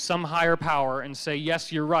to some higher power and say, yes,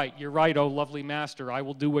 you're right, oh lovely master, I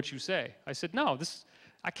will do what you say. I said, no,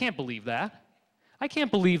 I can't believe that. I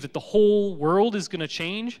can't believe that the whole world is going to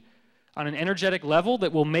change on an energetic level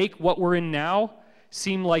that will make what we're in now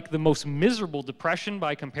seem like the most miserable depression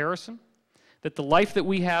by comparison, that the life that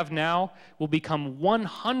we have now will become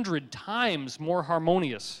 100 times more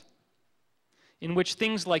harmonious, in which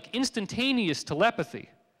things like instantaneous telepathy,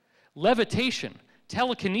 levitation,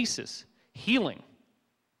 telekinesis, healing,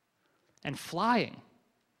 and flying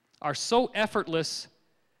are so effortless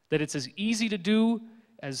that it's as easy to do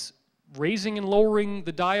as raising and lowering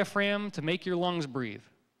the diaphragm to make your lungs breathe.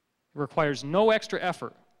 It requires no extra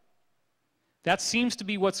effort. That seems to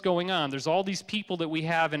be what's going on. There's all these people that we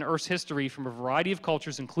have in Earth's history from a variety of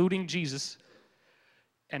cultures, including Jesus.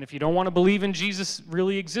 And if you don't want to believe in Jesus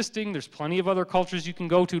really existing, there's plenty of other cultures you can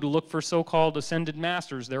go to look for so-called ascended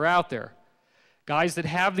masters. They're out there. Guys that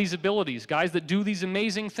have these abilities, guys that do these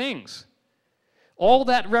amazing things. All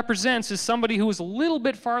that represents is somebody who is a little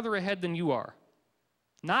bit farther ahead than you are.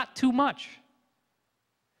 Not too much.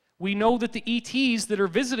 We know that the ETs that are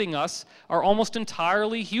visiting us are almost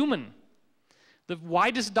entirely human. The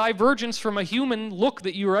widest divergence from a human look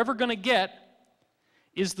that you're ever going to get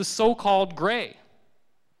is the so-called gray.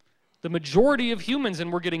 the majority of humans,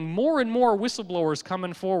 and we're getting more and more whistleblowers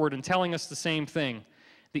coming forward and telling us the same thing.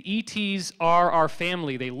 The ETs are our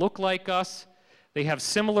family. They look like us. They have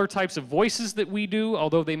similar types of voices that we do,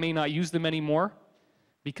 although they may not use them anymore,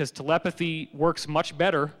 because telepathy works much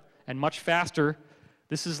better and much faster.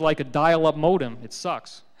 This is like a dial-up modem. It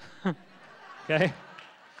sucks. Okay?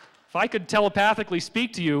 If I could telepathically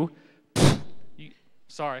speak to you,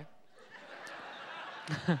 sorry.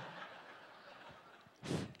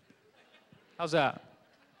 How's that?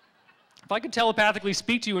 If I could telepathically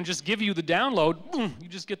speak to you and just give you the download, you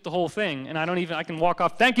just get the whole thing, and I can walk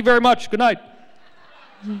off, thank you very much, good night.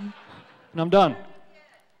 And I'm done.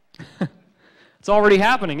 It's already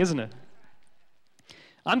happening, isn't it?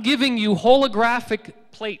 I'm giving you holographic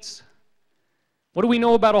plates. What do we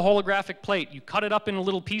know about a holographic plate? You cut it up into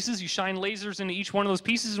little pieces, you shine lasers into each one of those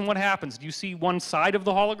pieces, and what happens? Do you see one side of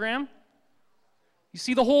the hologram? You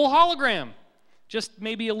see the whole hologram, just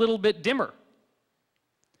maybe a little bit dimmer.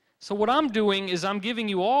 So what I'm doing is I'm giving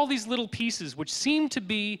you all these little pieces which seem to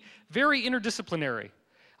be very interdisciplinary.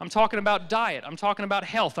 I'm talking about diet, I'm talking about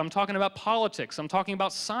health, I'm talking about politics, I'm talking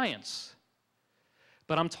about science.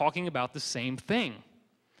 But I'm talking about the same thing.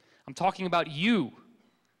 I'm talking about you.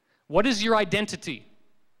 What is your identity?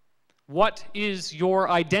 What is your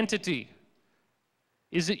identity?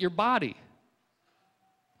 Is it your body?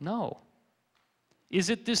 No. Is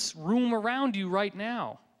it this room around you right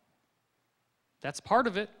now? That's part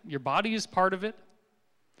of it. Your body is part of it.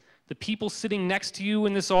 The people sitting next to you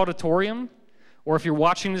in this auditorium, or if you're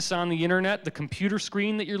watching this on the internet, the computer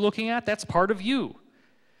screen that you're looking at, that's part of you.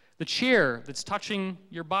 The chair that's touching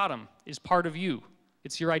your bottom is part of you.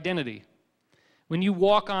 It's your identity. When you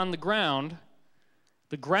walk on the ground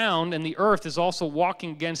and the earth is also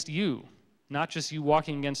walking against you, not just you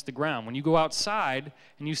walking against the ground. When you go outside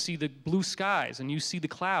and you see the blue skies and you see the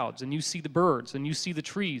clouds and you see the birds and you see the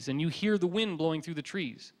trees and you hear the wind blowing through the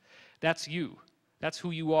trees, that's you. That's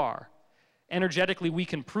who you are. Energetically, we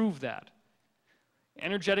can prove that.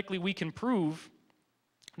 Energetically, we can prove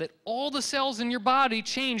that all the cells in your body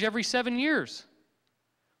change every 7 years.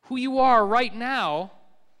 Who you are right now,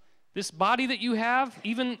 this body that you have,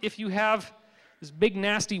 even if you have this big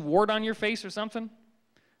nasty wart on your face or something,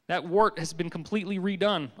 that wart has been completely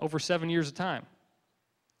redone over 7 years of time.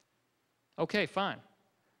 Okay, fine.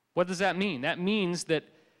 What does that mean? That means that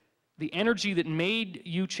the energy that made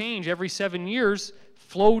you change every 7 years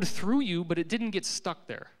flowed through you, but it didn't get stuck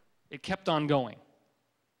there. It kept on going.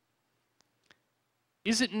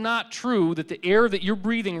 Is it not true that the air that you're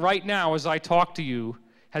breathing right now as I talk to you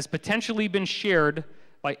has potentially been shared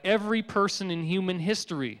by every person in human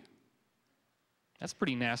history? That's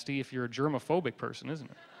pretty nasty if you're a germophobic person, isn't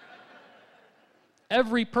it?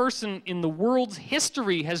 Every person in the world's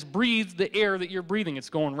history has breathed the air that you're breathing. It's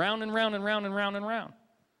going round and round and round and round and round.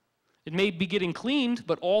 It may be getting cleaned,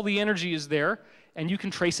 but all the energy is there, and you can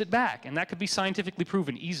trace it back, and that could be scientifically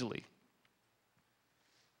proven easily.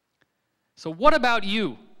 So what about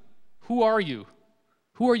you? Who are you?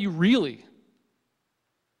 Who are you really?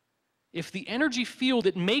 If the energy field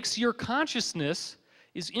that makes your consciousness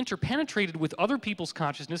is interpenetrated with other people's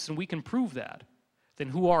consciousness, and we can prove that, then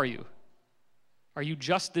who are you? Are you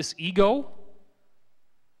just this ego?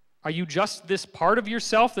 Are you just this part of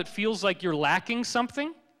yourself that feels like you're lacking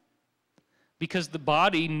something? Because the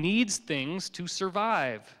body needs things to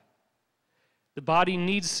survive. The body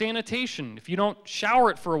needs sanitation. If you don't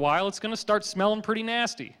shower it for a while, it's going to start smelling pretty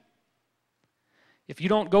nasty. If you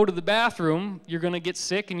don't go to the bathroom, you're going to get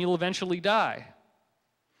sick and you'll eventually die.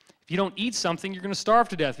 If you don't eat something, you're going to starve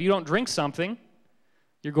to death. If you don't drink something,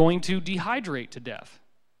 you're going to dehydrate to death.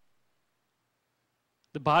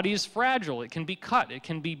 The body is fragile. It can be cut. It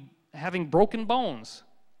can be having broken bones.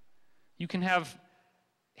 You can have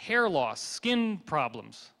hair loss, skin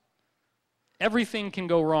problems. Everything can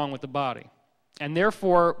go wrong with the body. And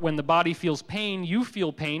therefore, when the body feels pain, you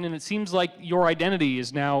feel pain, and it seems like your identity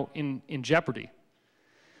is now in jeopardy.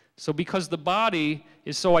 So because the body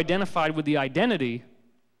is so identified with the identity,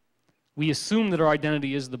 we assume that our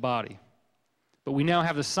identity is the body. But we now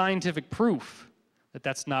have the scientific proof that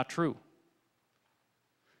that's not true.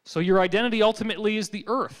 So your identity ultimately is the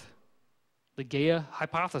earth, the Gaia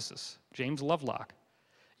hypothesis, James Lovelock.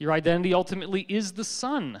 Your identity ultimately is the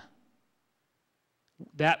sun,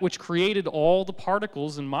 that which created all the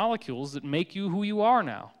particles and molecules that make you who you are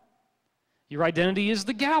now. Your identity is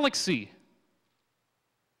the galaxy.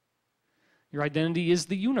 Your identity is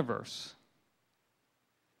the universe.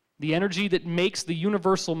 The energy that makes the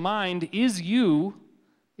universal mind is you.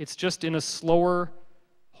 It's just in a slower,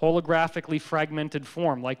 holographically fragmented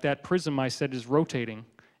form, like that prism I said is rotating,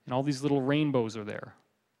 and all these little rainbows are there.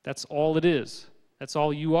 That's all it is. That's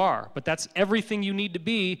all you are. But that's everything you need to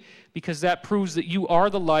be, because that proves that you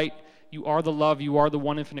are the light, you are the love, you are the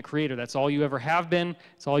one infinite creator. That's all you ever have been,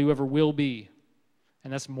 it's all you ever will be.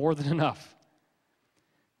 And that's more than enough.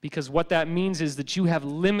 Because what that means is that you have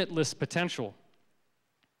limitless potential.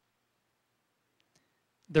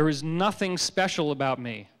 There is nothing special about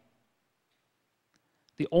me.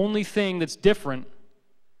 The only thing that's different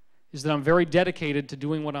is that I'm very dedicated to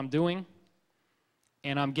doing what I'm doing,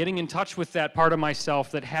 and I'm getting in touch with that part of myself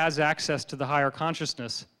that has access to the higher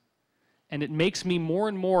consciousness, and it makes me more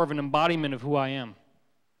and more of an embodiment of who I am.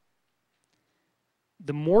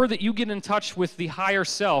 The more that you get in touch with the higher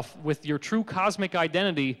self, with your true cosmic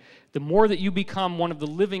identity, the more that you become one of the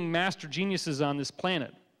living master geniuses on this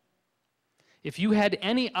planet. If you had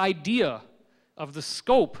any idea of the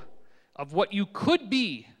scope of what you could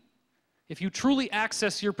be, if you truly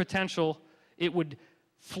access your potential, it would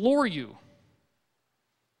floor you.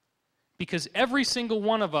 Because every single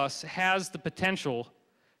one of us has the potential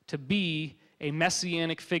to be a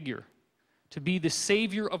messianic figure, to be the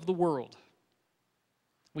savior of the world.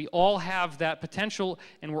 We all have that potential,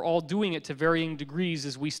 and we're all doing it to varying degrees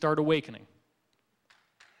as we start awakening.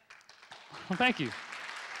 Well, thank you.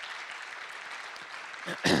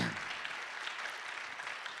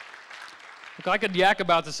 Look, I could yak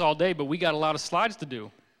about this all day, but we got a lot of slides to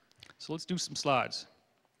do. So let's do some slides.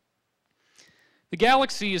 The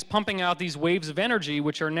galaxy is pumping out these waves of energy,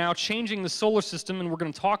 which are now changing the solar system, and we're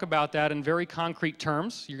going to talk about that in very concrete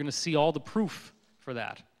terms. You're going to see all the proof for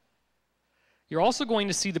that. You're also going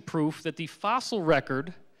to see the proof that the fossil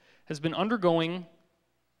record has been undergoing...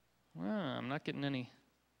 I'm not getting any...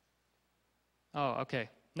 Oh, okay.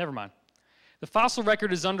 Never mind. The fossil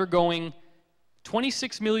record is undergoing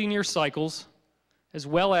 26 million year cycles, as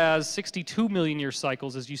well as 62 million year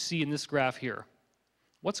cycles, as you see in this graph here.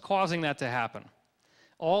 What's causing that to happen?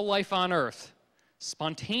 All life on Earth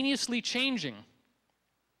spontaneously changing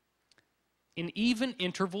in even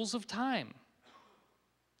intervals of time.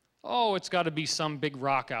 Oh, it's got to be some big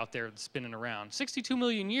rock out there that's spinning around. 62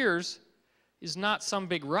 million years is not some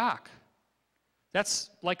big rock.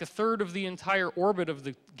 That's like a third of the entire orbit of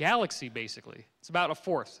the galaxy, basically. It's about a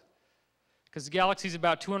fourth. Because the galaxy is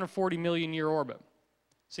about 240 million year orbit.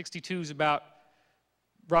 62 is about,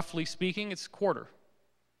 roughly speaking, it's a quarter.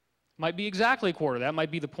 Might be exactly a quarter. That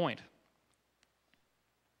might be the point.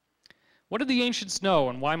 What did the ancients know,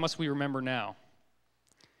 and why must we remember now?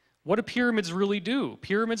 What do pyramids really do?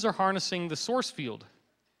 Pyramids are harnessing the source field.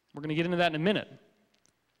 We're going to get into that in a minute.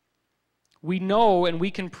 We know, and we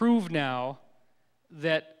can prove now,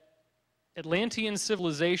 that Atlantean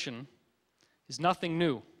civilization is nothing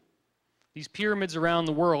new. These pyramids around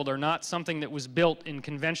the world are not something that was built in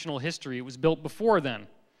conventional history. It was built before then.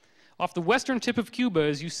 Off the western tip of Cuba,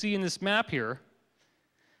 as you see in this map here,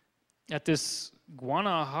 at this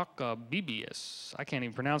Guanahacabibias, I can't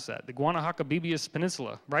even pronounce that, the Guanahacabibias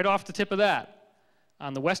Peninsula, right off the tip of that,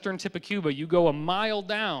 on the western tip of Cuba, you go a mile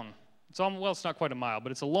down. Well, it's not quite a mile,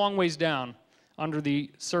 but it's a long ways down under the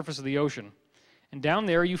surface of the ocean. And down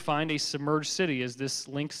there you find a submerged city, as this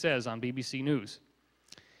link says on BBC News.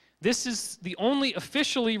 This is the only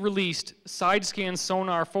officially released side-scan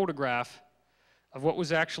sonar photograph of what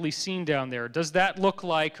was actually seen down there. Does that look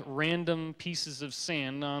like random pieces of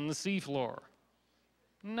sand on the seafloor?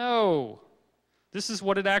 No. This is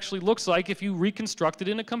what it actually looks like if you reconstruct it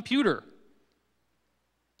in a computer.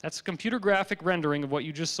 That's a computer graphic rendering of what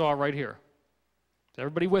you just saw right here. Is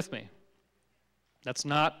everybody with me? That's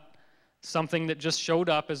not something that just showed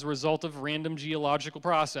up as a result of random geological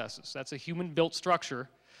processes. That's a human-built structure.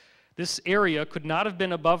 This area could not have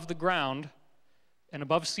been above the ground and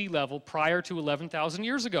above sea level prior to 11,000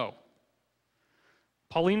 years ago.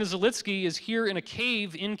 Paulina Zalitsky is here in a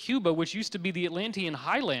cave in Cuba, which used to be the Atlantean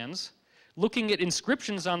highlands, looking at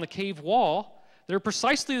inscriptions on the cave wall that are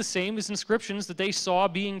precisely the same as inscriptions that they saw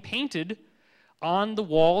being painted on the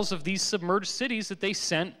walls of these submerged cities that they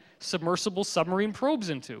sent submersible submarine probes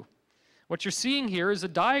into. What you're seeing here is a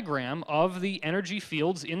diagram of the energy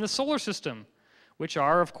fields in the solar system, which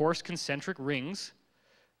are, of course, concentric rings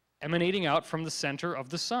emanating out from the center of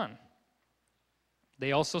the sun.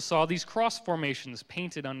 They also saw these cross formations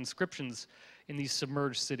painted on inscriptions in these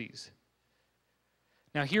submerged cities.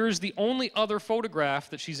 Now, here is the only other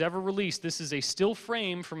photograph that she's ever released. This is a still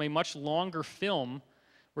frame from a much longer film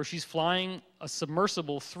where she's flying a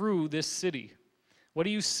submersible through this city. What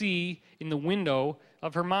do you see in the window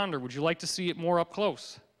of her monitor? Would you like to see it more up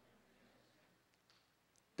close?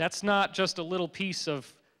 That's not just a little piece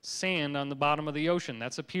of sand on the bottom of the ocean.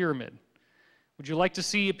 That's a pyramid. Would you like to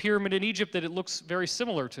see a pyramid in Egypt that it looks very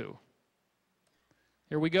similar to?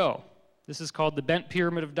 Here we go. This is called the Bent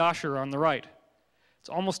Pyramid of Dashur on the right. It's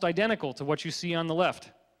almost identical to what you see on the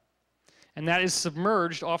left. And that is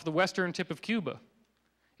submerged off the western tip of Cuba.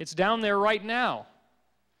 It's down there right now.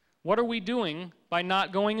 What are we doing by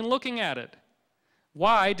not going and looking at it?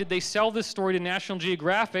 Why did they sell this story to National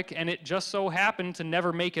Geographic and it just so happened to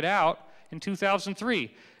never make it out in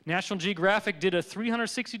 2003? National Geographic did a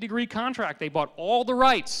 360-degree contract. They bought all the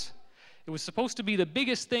rights. It was supposed to be the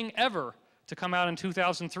biggest thing ever to come out in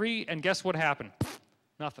 2003, and guess what happened?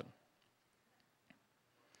 Nothing.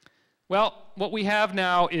 Well, what we have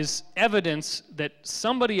now is evidence that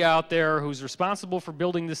somebody out there who's responsible for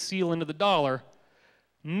building this seal into the dollar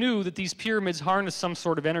knew that these pyramids harness some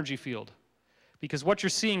sort of energy field. Because what you're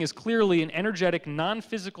seeing is clearly an energetic,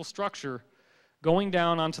 non-physical structure going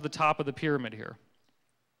down onto the top of the pyramid here.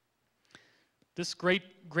 This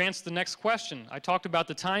grants the next question. I talked about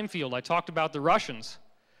the time field. I talked about the Russians.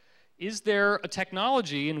 Is there a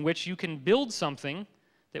technology in which you can build something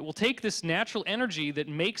that will take this natural energy that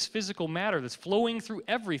makes physical matter, that's flowing through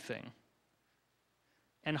everything,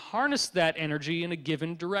 and harness that energy in a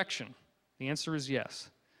given direction? The answer is yes.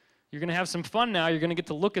 You're going to have some fun now. You're going to get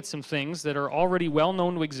to look at some things that are already well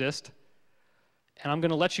known to exist, and I'm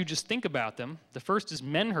going to let you just think about them. The first is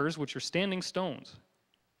menhirs, which are standing stones.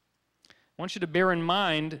 I want you to bear in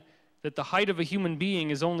mind that the height of a human being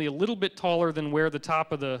is only a little bit taller than where the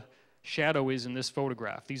top of the shadow is in this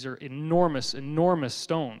photograph. These are enormous, enormous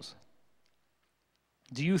stones.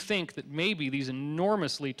 Do you think that maybe these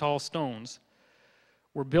enormously tall stones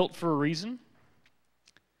were built for a reason?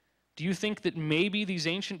 Do you think that maybe these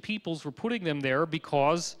ancient peoples were putting them there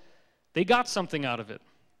because they got something out of it?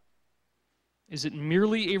 Is it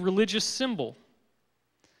merely a religious symbol?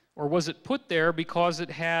 Or was it put there because it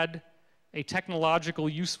had a technological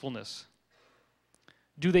usefulness?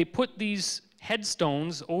 Do they put these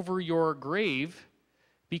headstones over your grave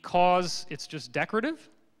because it's just decorative?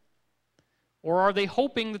 Or are they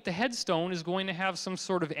hoping that the headstone is going to have some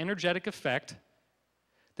sort of energetic effect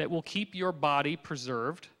that will keep your body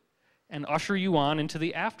preserved and usher you on into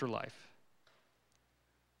the afterlife?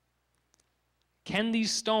 Can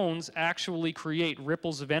these stones actually create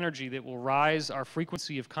ripples of energy that will rise our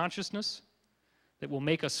frequency of consciousness, that will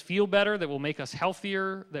make us feel better, that will make us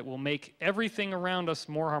healthier, that will make everything around us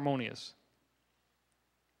more harmonious?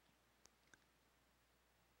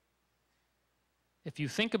 If you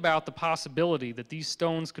think about the possibility that these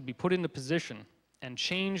stones could be put into position and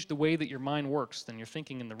change the way that your mind works, then you're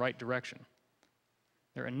thinking in the right direction.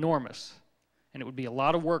 They're enormous, and it would be a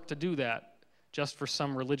lot of work to do that just for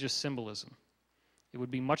some religious symbolism. It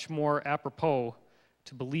would be much more apropos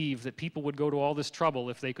to believe that people would go to all this trouble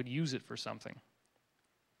if they could use it for something.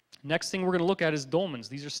 Next thing we're going to look at is dolmens.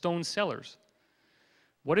 These are stone cellars.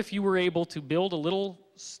 What if you were able to build a little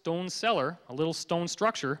stone cellar, a little stone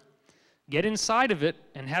structure, get inside of it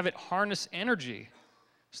and have it harness energy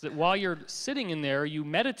so that while you're sitting in there, you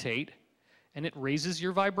meditate and it raises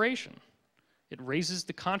your vibration. It raises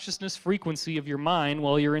the consciousness frequency of your mind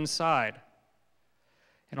while you're inside.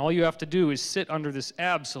 And all you have to do is sit under this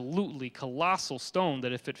absolutely colossal stone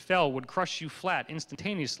that if it fell would crush you flat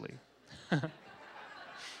instantaneously.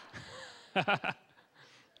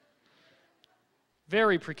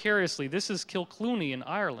 Very precariously. This is Kilclooney in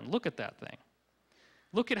Ireland. Look at that thing.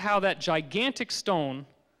 Look at how that gigantic stone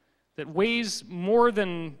that weighs more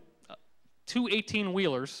than 2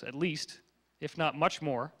 18-wheelers, at least, if not much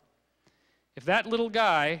more, if that little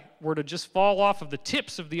guy were to just fall off of the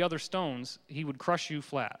tips of the other stones, he would crush you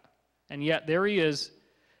flat. And yet there he is,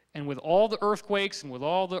 and with all the earthquakes and with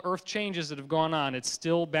all the earth changes that have gone on, it's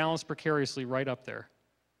still balanced precariously right up there.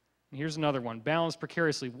 And here's another one, balanced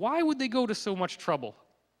precariously. Why would they go to so much trouble?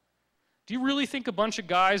 Do you really think a bunch of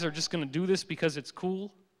guys are just going to do this because it's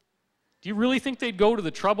cool? Do you really think they'd go to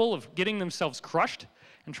the trouble of getting themselves crushed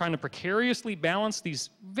and trying to precariously balance these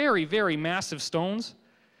very, very massive stones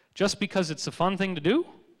just because it's a fun thing to do?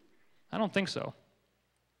 I don't think so.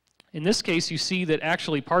 In this case, you see that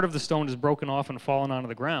actually part of the stone is broken off and fallen onto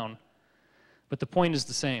the ground, but the point is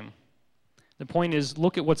the same. The point is,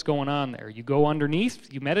 look at what's going on there. You go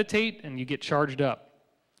underneath, you meditate, and you get charged up.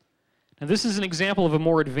 Now, this is an example of a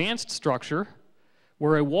more advanced structure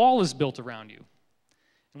where a wall is built around you.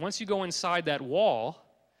 And once you go inside that wall,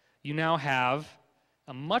 you now have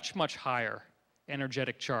a much, much higher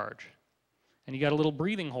energetic charge. And you got a little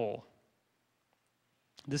breathing hole.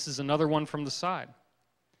 This is another one from the side.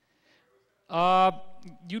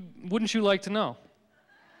 Wouldn't you like to know?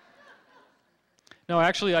 No,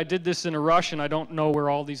 actually, I did this in a rush, and I don't know where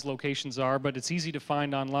all these locations are, but it's easy to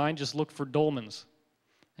find online. Just look for dolmens.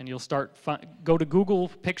 And you'll go to Google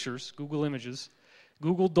Pictures, Google Images,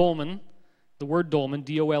 Google dolmen, the word dolmen,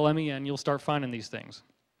 D-O-L-M-E-N, you'll start finding these things.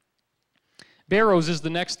 Barrows is the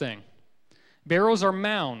next thing. Barrows are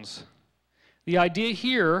mounds. The idea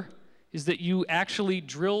here is that you actually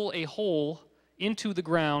drill a hole into the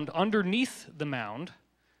ground underneath the mound.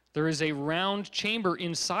 There is a round chamber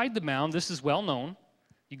inside the mound. This is well known.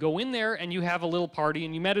 You go in there and you have a little party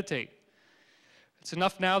and you meditate. It's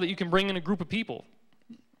enough now that you can bring in a group of people.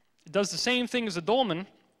 It does the same thing as a dolmen,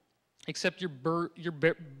 except you're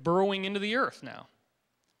burrowing into the earth now.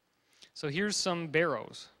 So here's some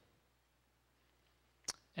barrows.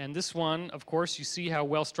 And this one, of course, you see how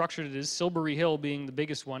well structured it is, Silbury Hill being the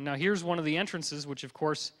biggest one. Now here's one of the entrances, which of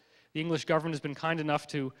course the English government has been kind enough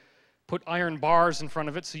to put iron bars in front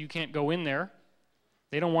of it so you can't go in there.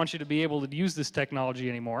 They don't want you to be able to use this technology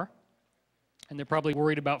anymore. And they're probably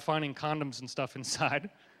worried about finding condoms and stuff inside,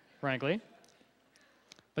 frankly.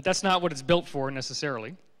 But that's not what it's built for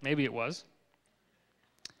necessarily. Maybe it was.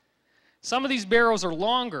 Some of these barrows are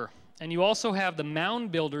longer, and you also have the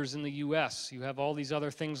mound builders in the US. You have all these other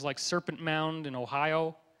things like Serpent Mound in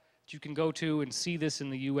Ohio that you can go to and see this in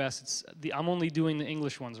the US. I'm only doing the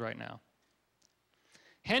English ones right now.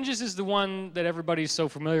 Henges is the one that everybody's so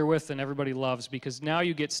familiar with and everybody loves, because now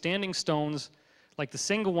you get standing stones like the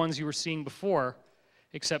single ones you were seeing before,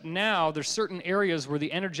 except now there's certain areas where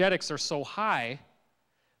the energetics are so high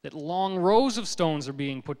that long rows of stones are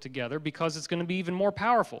being put together because it's going to be even more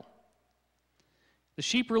powerful. The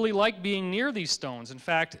sheep really like being near these stones. In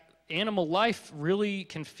fact, animal life really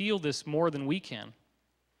can feel this more than we can.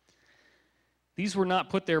 These were not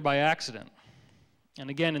put there by accident. And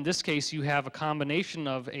again, in this case, you have a combination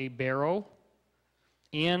of a barrow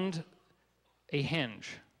and a henge.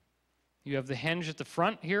 You have the henge at the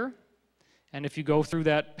front here, and if you go through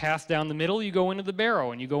that path down the middle, you go into the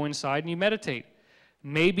barrow, and you go inside and you meditate.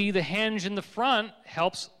 Maybe the henge in the front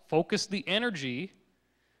helps focus the energy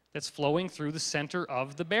that's flowing through the center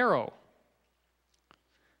of the barrow.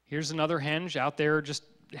 Here's another henge out there just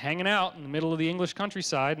hanging out in the middle of the English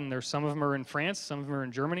countryside, and there's some of them are in France, some of them are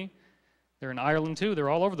in Germany. They're in Ireland too. They're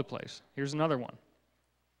all over the place. Here's another one.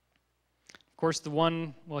 Of course,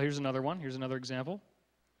 here's another one. Here's another example.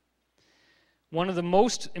 One of the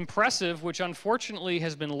most impressive, which unfortunately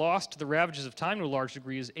has been lost to the ravages of time to a large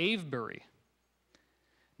degree, is Avebury.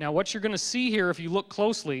 Now, what you're going to see here, if you look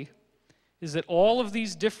closely, is that all of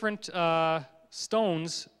these different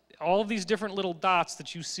stones, all of these different little dots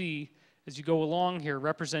that you see as you go along here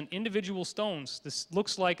represent individual stones. This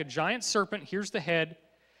looks like a giant serpent. Here's the head,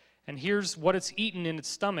 and here's what it's eaten in its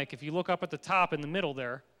stomach. If you look up at the top in the middle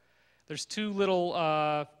there's two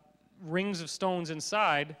little rings of stones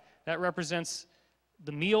inside. That represents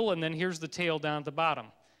the meal, and then here's the tail down at the bottom.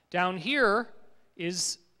 Down here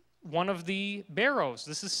is one of the barrows.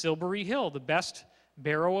 This is Silbury Hill, the best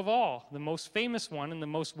barrow of all, the most famous one and the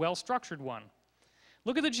most well-structured one.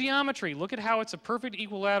 Look at the geometry. Look at how it's a perfect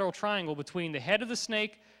equilateral triangle between the head of the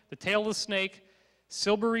snake, the tail of the snake,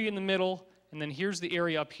 Silbury in the middle, and then here's the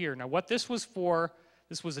area up here. Now, what this was for,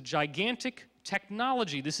 this was a gigantic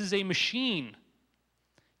technology. This is a machine.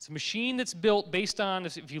 It's a machine that's built based on,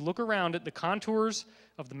 if you look around it, the contours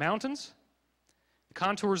of the mountains, the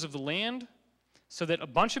contours of the land, so that a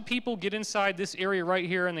bunch of people get inside this area right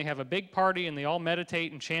here and they have a big party and they all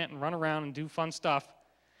meditate and chant and run around and do fun stuff,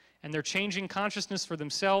 and they're changing consciousness for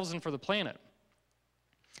themselves and for the planet.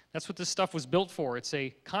 That's what this stuff was built for. It's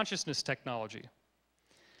a consciousness technology.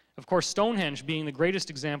 Of course, Stonehenge being the greatest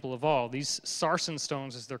example of all, these sarsen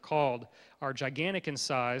stones, as they're called, are gigantic in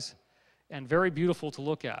size and very beautiful to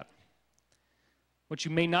look at. What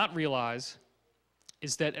you may not realize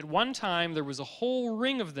is that at one time there was a whole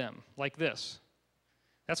ring of them like this.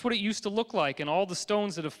 That's what it used to look like, and all the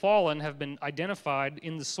stones that have fallen have been identified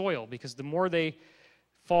in the soil, because the more they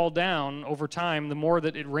fall down over time, the more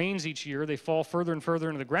that it rains each year, they fall further and further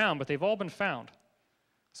into the ground, but they've all been found.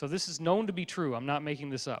 So this is known to be true. I'm not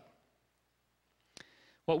making this up.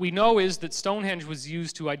 What we know is that Stonehenge was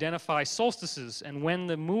used to identify solstices and when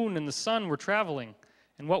the moon and the sun were traveling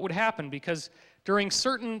and what would happen, because during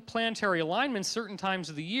certain planetary alignments, certain times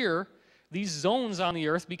of the year, these zones on the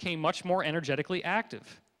earth became much more energetically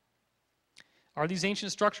active. Are these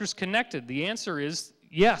ancient structures connected? The answer is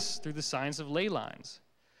yes, through the science of ley lines.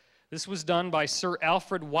 This was done by Sir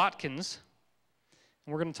Alfred Watkins,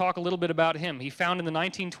 and we're going to talk a little bit about him. He found in the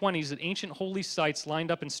 1920s that ancient holy sites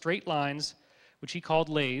lined up in straight lines, which he called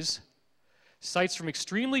leys. Sites from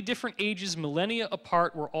extremely different ages, millennia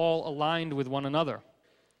apart, were all aligned with one another.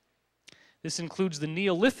 This includes the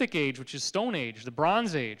Neolithic Age, which is Stone Age, the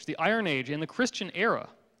Bronze Age, the Iron Age, and the Christian era.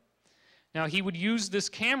 Now, he would use this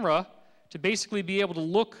camera to basically be able to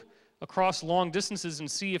look across long distances and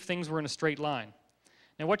see if things were in a straight line.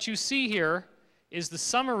 Now, what you see here is the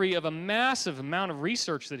summary of a massive amount of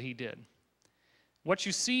research that he did. What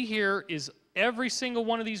you see here is every single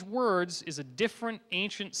one of these words is a different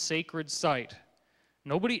ancient sacred site.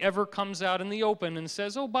 Nobody ever comes out in the open and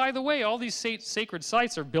says, oh, by the way, all these sacred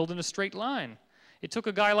sites are built in a straight line. It took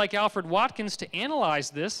a guy like Alfred Watkins to analyze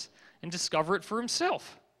this and discover it for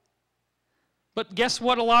himself. But guess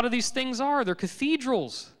what a lot of these things are? They're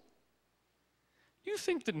cathedrals. You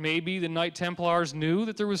think that maybe the Knight Templars knew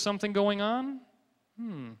that there was something going on?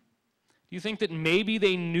 Do you think that maybe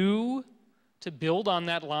they knew to build on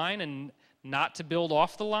that line and not to build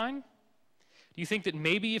off the line? Do you think that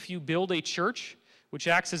maybe if you build a church, which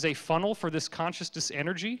acts as a funnel for this consciousness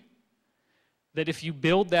energy, that if you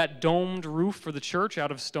build that domed roof for the church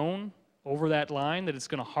out of stone over that line, that it's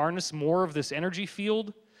going to harness more of this energy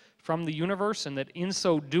field from the universe, and that in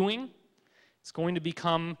so doing, it's going to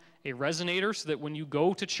become a resonator so that when you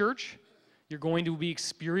go to church, you're going to be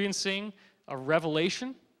experiencing a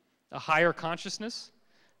revelation, a higher consciousness?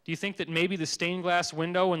 Do you think that maybe the stained glass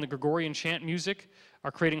window and the Gregorian chant music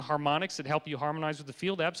are creating harmonics that help you harmonize with the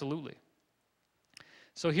field? Absolutely.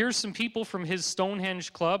 So here's some people from his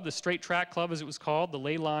Stonehenge club, the straight track club as it was called, the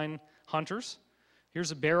ley line hunters.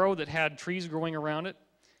 Here's a barrow that had trees growing around it.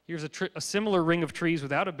 Here's a similar ring of trees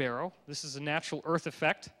without a barrow. This is a natural earth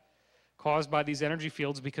effect caused by these energy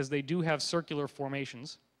fields because they do have circular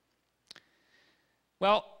formations.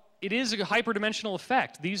 Well, it is a hyperdimensional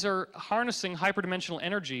effect. These are harnessing hyperdimensional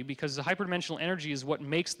energy because the hyperdimensional energy is what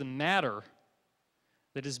makes the matter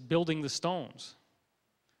that is building the stones.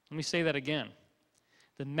 Let me say that again.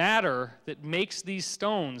 The matter that makes these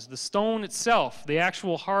stones, the stone itself, the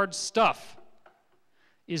actual hard stuff,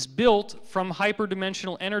 is built from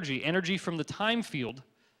hyperdimensional energy, energy from the time field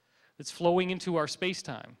that's flowing into our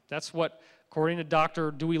space-time. That's what, according to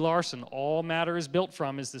Dr. Dewey Larson, all matter is built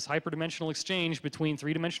from, is this hyperdimensional exchange between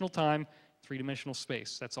three-dimensional time, three-dimensional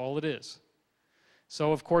space. That's all it is.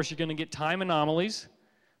 So, of course, you're going to get time anomalies,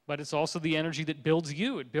 but it's also the energy that builds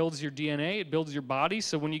you. It builds your DNA, it builds your body,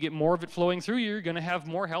 so when you get more of it flowing through you, you're going to have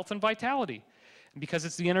more health and vitality. And because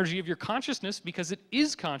it's the energy of your consciousness, because it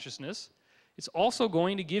is consciousness, it's also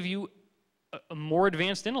going to give you a more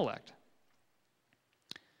advanced intellect.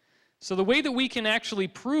 So the way that we can actually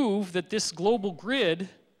prove that this global grid,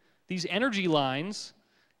 these energy lines,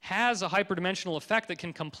 has a hyperdimensional effect that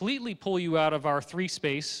can completely pull you out of our three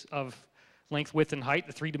space of length, width, and height,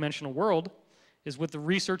 the three-dimensional world, is with the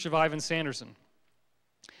research of Ivan Sanderson.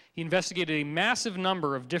 He investigated a massive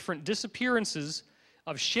number of different disappearances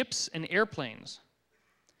of ships and airplanes.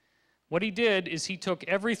 What he did is he took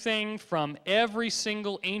everything from every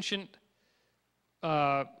single ancient,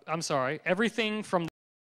 everything from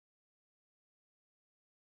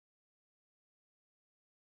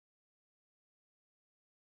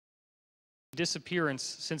disappearance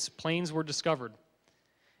since planes were discovered.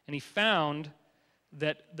 And he found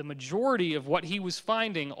that the majority of what he was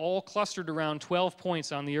finding all clustered around 12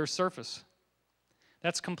 points on the Earth's surface.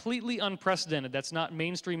 That's completely unprecedented. That's not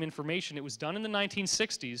mainstream information. It was done in the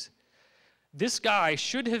 1960s. This guy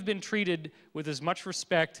should have been treated with as much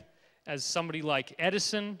respect as somebody like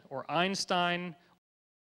Edison or Einstein.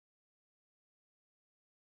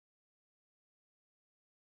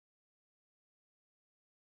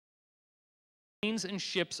 Planes and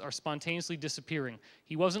ships are spontaneously disappearing.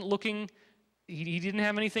 He wasn't looking, he didn't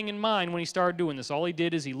have anything in mind when he started doing this. All he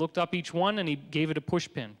did is he looked up each one and he gave it a push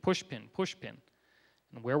pin, push pin, push pin.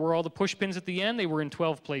 And where were all the push pins at the end? They were in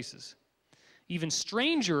 12 places. Even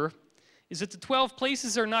stranger is that the 12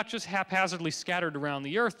 places are not just haphazardly scattered around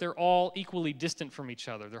the Earth, they're all equally distant from each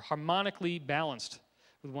other. They're harmonically balanced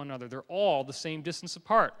with one another. They're all the same distance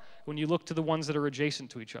apart when you look to the ones that are adjacent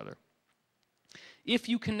to each other. If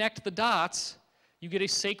you connect the dots, you get a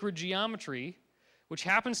sacred geometry, which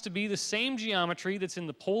happens to be the same geometry that's in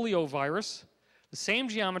the polio virus, the same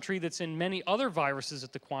geometry that's in many other viruses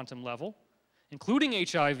at the quantum level, including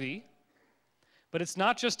HIV. But it's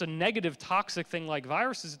not just a negative, toxic thing like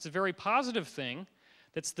viruses. It's a very positive thing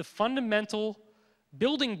that's the fundamental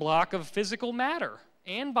building block of physical matter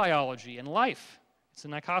and biology and life. It's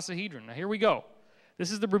an icosahedron. Now, here we go.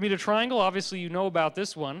 This is the Bermuda Triangle. Obviously, you know about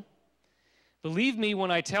this one. Believe me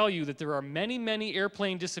when I tell you that there are many, many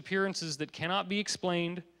airplane disappearances that cannot be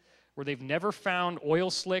explained, where they've never found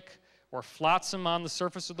oil slick or flotsam on the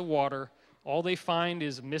surface of the water. All they find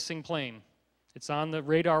is a missing plane. It's on the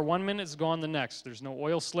radar 1 minute, it's gone the next. There's no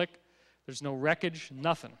oil slick, there's no wreckage,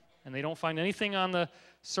 nothing. And they don't find anything on the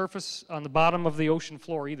surface, on the bottom of the ocean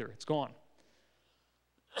floor either. It's gone.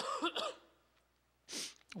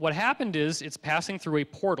 What happened is it's passing through a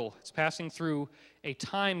portal. It's passing through a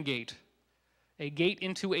time gate, a gate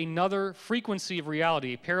into another frequency of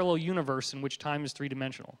reality, a parallel universe in which time is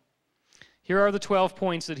three-dimensional. Here are the 12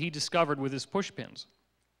 points that he discovered with his push pins.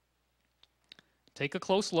 Take a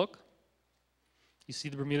close look. You see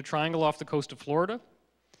the Bermuda Triangle off the coast of Florida.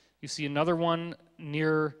 You see another one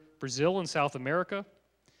near Brazil in South America.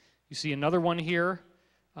 You see another one here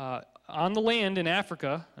on the land in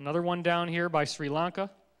Africa, another one down here by Sri Lanka.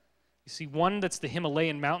 You see one that's the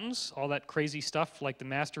Himalayan mountains, all that crazy stuff like the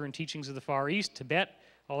Master and Teachings of the Far East, Tibet,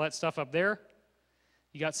 all that stuff up there.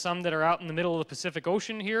 You got some that are out in the middle of the Pacific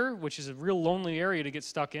Ocean here, which is a real lonely area to get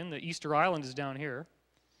stuck in. The Easter Island is down here.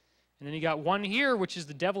 And then you got one here, which is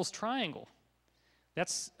the Devil's Triangle.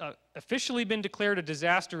 That's officially been declared a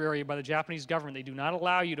disaster area by the Japanese government. They do not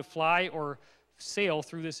allow you to fly or sail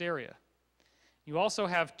through this area. You also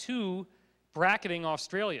have two bracketing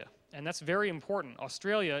Australia, and that's very important.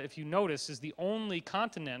 Australia, if you notice, is the only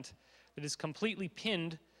continent that is completely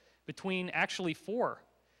pinned between actually four.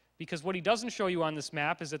 Because what he doesn't show you on this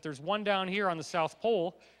map is that there's one down here on the South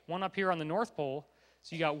Pole, one up here on the North Pole.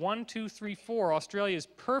 So you got 1, 2, 3, 4. Australia is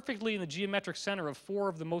perfectly in the geometric center of 4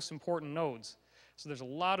 of the most important nodes. So there's a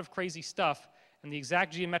lot of crazy stuff, and the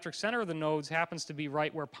exact geometric center of the nodes happens to be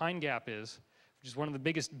right where Pine Gap is, which is one of the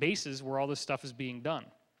biggest bases where all this stuff is being done.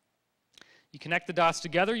 You connect the dots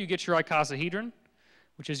together, you get your icosahedron,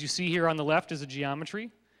 which as you see here on the left is a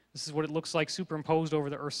geometry. This is what it looks like superimposed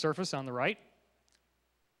over the Earth's surface on the right.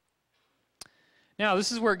 Now,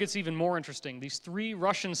 this is where it gets even more interesting. These 3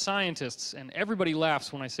 Russian scientists, and everybody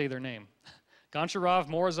laughs when I say their name, Goncharov,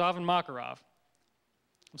 Morozov, and Makarov.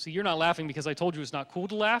 Well, see, you're not laughing because I told you it's not cool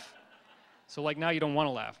to laugh, so like now you don't want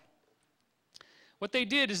to laugh. What they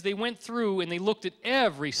did is they went through and they looked at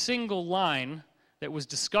every single line that was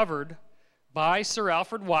discovered by Sir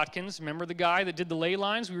Alfred Watkins. Remember the guy that did the ley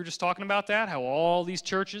lines? We were just talking about that, how all these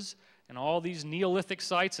churches and all these Neolithic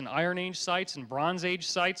sites and Iron Age sites and Bronze Age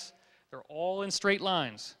sites, they're all in straight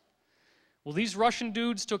lines. Well, these Russian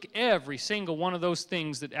dudes took every single one of those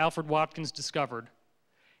things that Alfred Watkins discovered,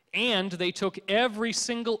 and they took every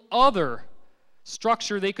single other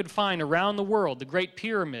structure they could find around the world, the Great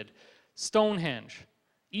Pyramid, Stonehenge,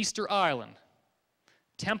 Easter Island,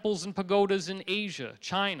 temples and pagodas in Asia,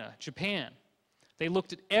 China, Japan. They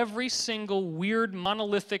looked at every single weird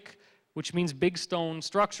monolithic, which means big stone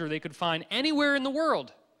structure they could find anywhere in the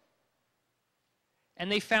world.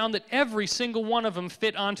 And they found that every single one of them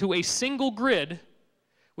fit onto a single grid,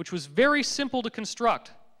 which was very simple to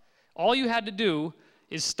construct. All you had to do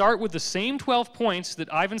is start with the same 12 points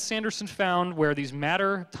that Ivan Sanderson found where these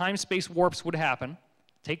matter time-space warps would happen.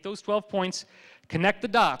 Take those 12 points, connect the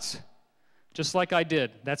dots, just like I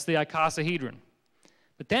did. That's the icosahedron.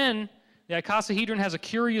 But then, the icosahedron has a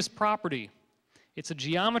curious property. It's a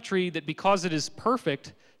geometry that, because it is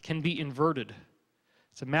perfect, can be inverted.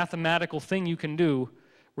 It's a mathematical thing you can do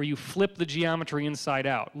where you flip the geometry inside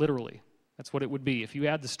out, literally. That's what it would be. If you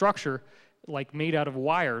had the structure, like made out of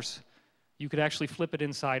wires, you could actually flip it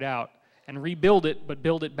inside out and rebuild it, but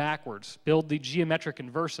build it backwards. Build the geometric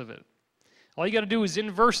inverse of it. All you got to do is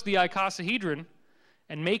inverse the icosahedron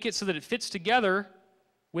and make it so that it fits together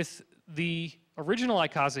with the original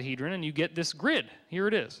icosahedron, and you get this grid. Here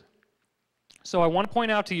it is. So I want to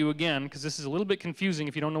point out to you again, because this is a little bit confusing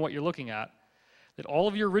if you don't know what you're looking at, that all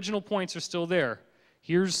of your original points are still there.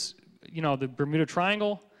 Here's, the Bermuda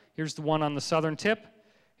Triangle. Here's the one on the southern tip.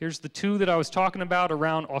 Here's the 2 that I was talking about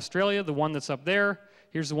around Australia, the one that's up there.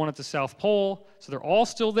 Here's the one at the South Pole. So they're all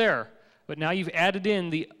still there. But now you've added in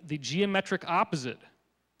the geometric opposite.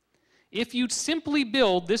 If you simply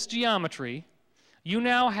build this geometry, you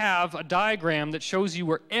now have a diagram that shows you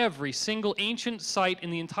where every single ancient site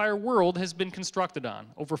in the entire world has been constructed on,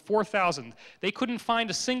 over 4,000. They couldn't find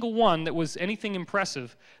a single one that was anything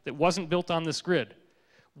impressive that wasn't built on this grid.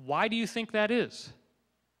 Why do you think that is?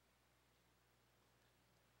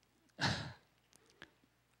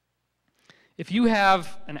 If you have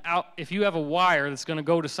a wire that's going to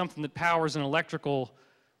go to something that powers an electrical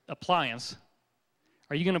appliance,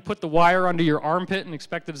 are you going to put the wire under your armpit and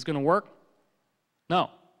expect that it's going to work?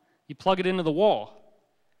 No. You plug it into the wall.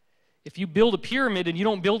 If you build a pyramid and you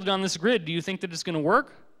don't build it on this grid, do you think that it's going to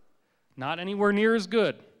work? Not anywhere near as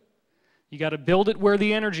good. You got to build it where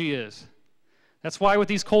the energy is. That's why with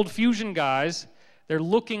these cold fusion guys, they're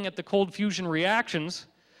looking at the cold fusion reactions.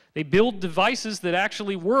 They build devices that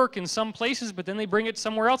actually work in some places, but then they bring it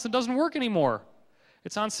somewhere else and it doesn't work anymore.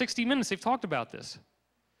 It's on 60 Minutes. They've talked about this.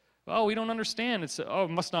 Oh, we don't understand. It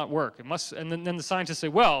must not work. It must, and then the scientists say,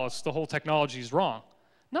 well, it's the whole technology is wrong.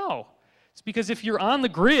 No. It's because if you're on the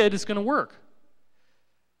grid, it's going to work.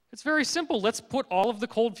 It's very simple. Let's put all of the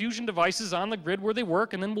cold fusion devices on the grid where they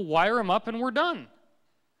work, and then we'll wire them up, and we're done.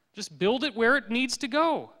 Just build it where it needs to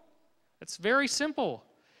go. It's very simple.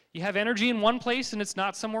 You have energy in one place and it's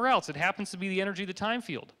not somewhere else. It happens to be the energy of the time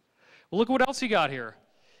field. Well, look what else you got here.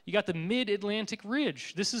 You got the mid-Atlantic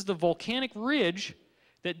ridge. This is the volcanic ridge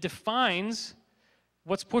that defines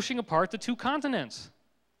what's pushing apart the two continents.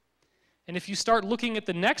 And if you start looking at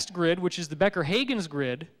the next grid, which is the Becker-Hagen's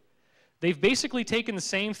grid, they've basically taken the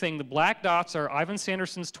same thing. The black dots are Ivan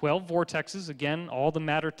Sanderson's 12 vortexes. Again, all the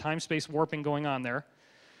matter, time-space warping going on there.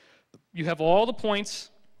 You have all the points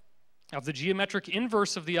of the geometric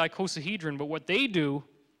inverse of the icosahedron, but what they do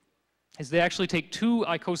is they actually take two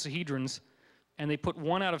icosahedrons and they put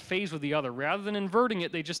one out of phase with the other. Rather than inverting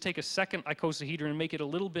it, they just take a second icosahedron and make it a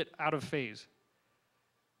little bit out of phase.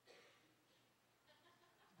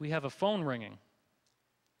 We have a phone ringing.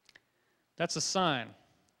 That's a sign.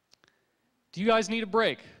 Do you guys need a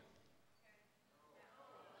break?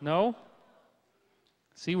 No?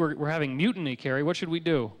 See, we're having mutiny, Carrie. What should we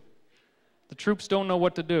do? The troops don't know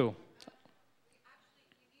what to do.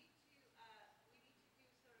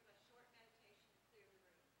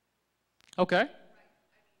 Okay.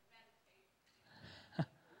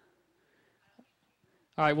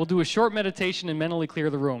 All right, we'll do a short meditation and mentally clear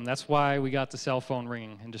the room. That's why we got the cell phone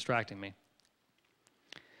ringing and distracting me.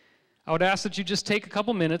 I would ask that you just take a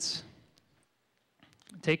couple minutes.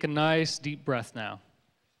 Take a nice deep breath now.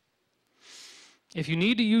 If you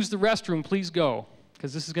need to use the restroom, please go,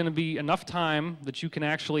 because this is going to be enough time that you can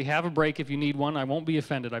actually have a break if you need one. I won't be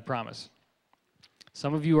offended, I promise.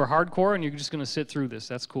 Some of you are hardcore and you're just going to sit through this.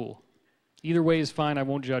 That's cool. Either way is fine. I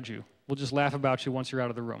won't judge you. We'll just laugh about you once you're out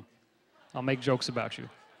of the room. I'll make jokes about you.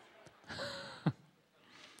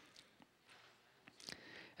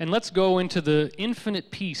 And let's go into the infinite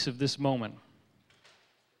peace of this moment.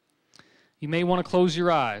 You may want to close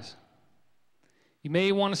your eyes. You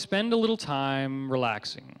may want to spend a little time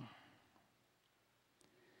relaxing.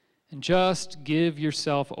 And just give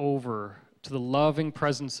yourself over to the loving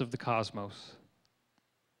presence of the cosmos.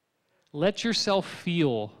 Let yourself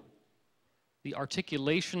feel the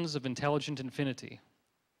articulations of intelligent infinity,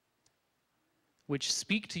 which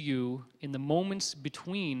speak to you in the moments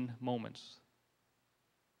between moments.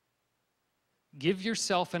 Give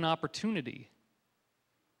yourself an opportunity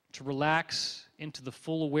to relax into the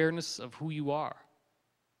full awareness of who you are.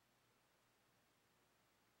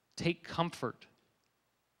 Take comfort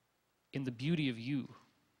in the beauty of you.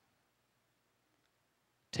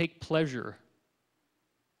 Take pleasure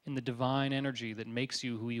in the divine energy that makes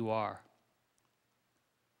you who you are.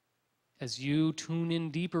 As you tune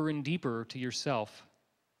in deeper and deeper to yourself,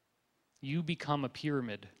 you become a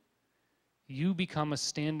pyramid. You become a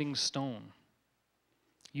standing stone.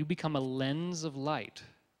 You become a lens of light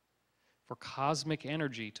for cosmic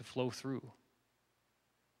energy to flow through.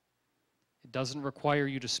 It doesn't require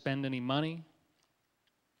you to spend any money.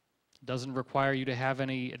 It doesn't require you to have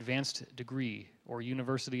any advanced degree or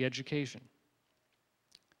university education.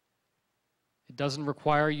 It doesn't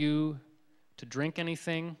require you to drink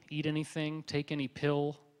anything, eat anything, take any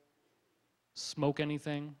pill, smoke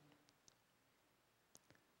anything.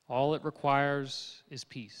 All it requires is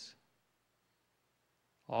peace.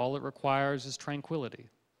 All it requires is tranquility.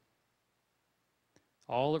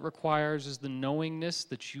 All it requires is the knowingness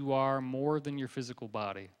that you are more than your physical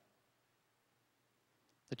body,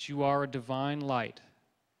 that you are a divine light,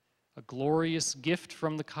 a glorious gift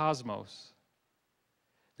from the cosmos,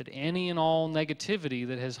 that any and all negativity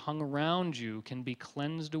that has hung around you can be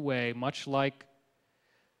cleansed away, much like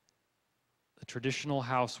the traditional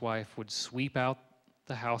housewife would sweep out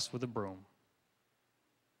the house with a broom.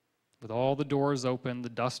 With all the doors open, the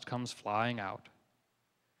dust comes flying out.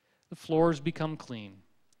 The floors become clean.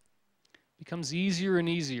 It becomes easier and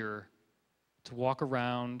easier to walk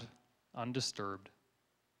around undisturbed,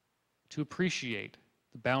 to appreciate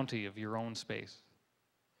the bounty of your own space,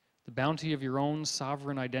 the bounty of your own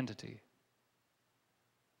sovereign identity.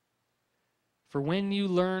 For when you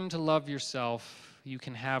learn to love yourself, you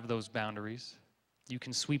can have those boundaries. You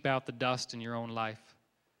can sweep out the dust in your own life,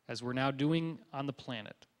 as we're now doing on the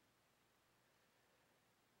planet.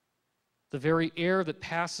 The very air that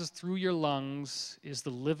passes through your lungs is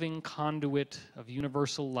the living conduit of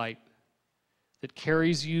universal light that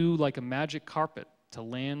carries you like a magic carpet to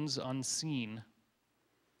lands unseen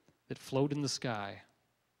that float in the sky,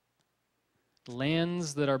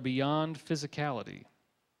 lands that are beyond physicality.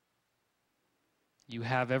 You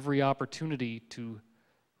have every opportunity to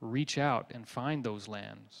reach out and find those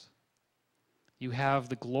lands. You have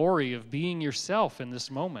the glory of being yourself in this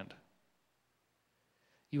moment.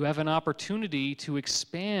 You have an opportunity to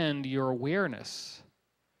expand your awareness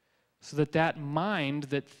so that that mind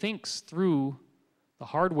that thinks through the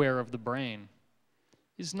hardware of the brain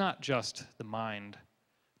is not just the mind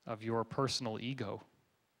of your personal ego.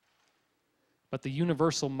 but the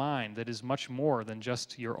universal mind that is much more than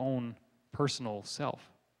just your own personal self.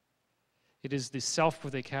 It is the self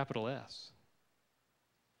with a capital S.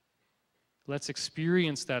 Let's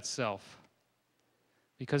experience that self.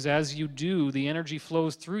 Because as you do, the energy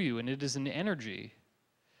flows through you, and it is an energy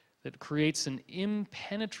that creates an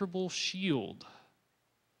impenetrable shield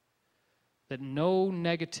that no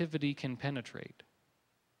negativity can penetrate.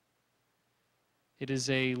 It is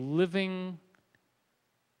a living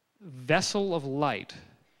vessel of light,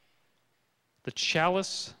 the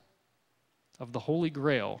chalice of the Holy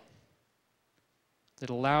Grail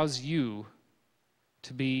that allows you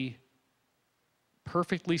to be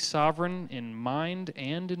perfectly sovereign in mind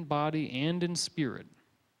and in body and in spirit.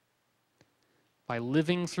 By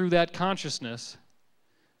living through that consciousness,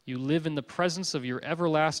 you live in the presence of your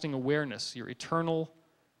everlasting awareness, your eternal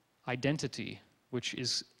identity, which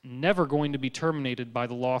is never going to be terminated by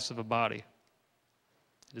the loss of a body.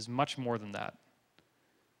 It is much more than that.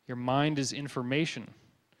 Your mind is information,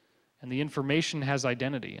 and the information has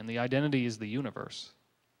identity, and the identity is the universe.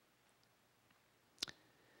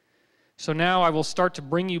 So now I will start to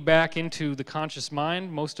bring you back into the conscious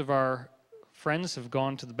mind. Most of our friends have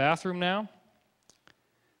gone to the bathroom now,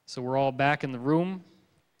 so we're all back in the room.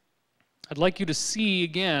 I'd like you to see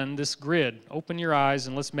again this grid. Open your eyes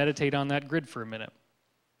and let's meditate on that grid for a minute.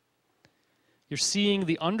 You're seeing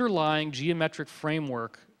the underlying geometric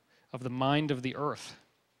framework of the mind of the earth.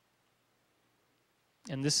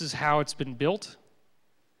 And this is how it's been built,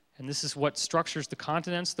 and this is what structures the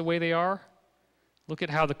continents the way they are. Look at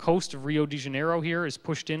how the coast of Rio de Janeiro here is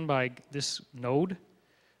pushed in by this node.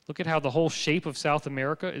 Look at how the whole shape of South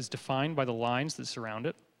America is defined by the lines that surround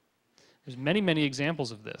it. There's many, many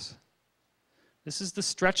examples of this. This is the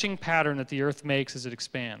stretching pattern that the earth makes as it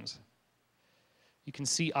expands. You can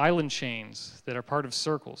see island chains that are part of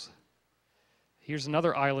circles. Here's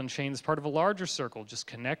another island chain that's part of a larger circle. Just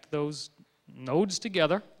connect those nodes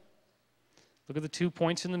together. Look at the 2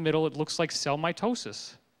 points in the middle. It looks like cell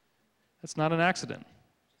mitosis. That's not an accident.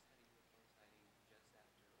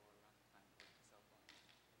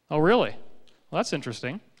 Oh, really? Well, that's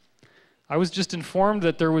interesting. I was just informed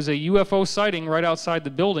that there was a UFO sighting right outside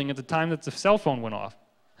the building at the time that the cell phone went off.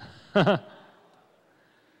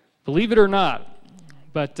 Believe it or not,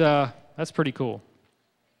 but that's pretty cool.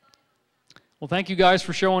 Well, thank you guys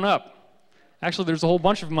for showing up. Actually, there's a whole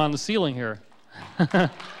bunch of them on the ceiling here.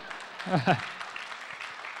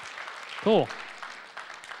 Cool.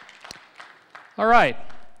 All right.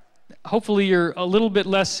 Hopefully you're a little bit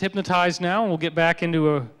less hypnotized now, and we'll get back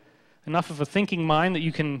into enough of a thinking mind that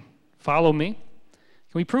you can follow me. Can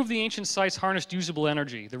we prove the ancient sites harnessed usable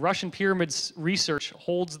energy? The Russian pyramids research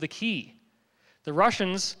holds the key. The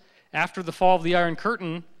Russians, after the fall of the Iron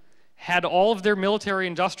Curtain, had all of their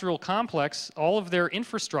military-industrial complex, all of their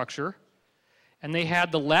infrastructure, and they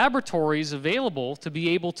had the laboratories available to be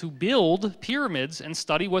able to build pyramids and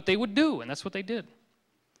study what they would do, and that's what they did.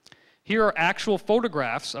 Here are actual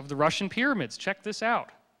photographs of the Russian pyramids. Check this out.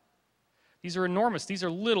 These are enormous. These are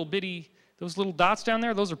little bitty, those little dots down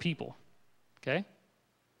there, those are people. Okay?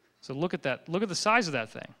 So look at that. Look at the size of that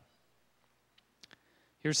thing.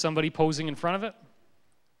 Here's somebody posing in front of it.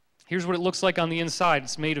 Here's what it looks like on the inside.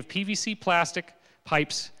 It's made of PVC plastic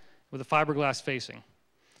pipes with a fiberglass facing.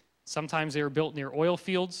 Sometimes they were built near oil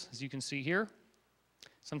fields, as you can see here.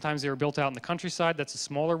 Sometimes they were built out in the countryside. That's a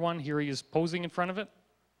smaller one. Here he is posing in front of it.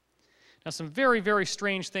 Now, some very, very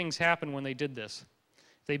strange things happened when they did this.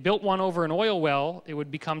 If they built one over an oil well, it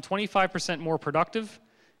would become 25% more productive,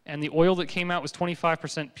 and the oil that came out was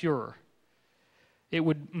 25% purer. It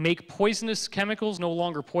would make poisonous chemicals no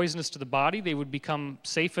longer poisonous to the body. They would become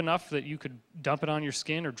safe enough that you could dump it on your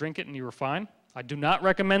skin or drink it and you were fine. I do not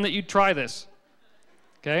recommend that you try this,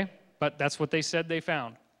 okay? But that's what they said they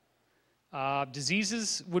found.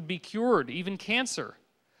 Diseases would be cured, even cancer.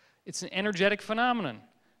 It's an energetic phenomenon.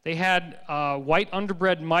 They had white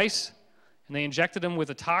underbred mice, and they injected them with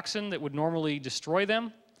a toxin that would normally destroy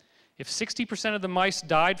them. If 60% of the mice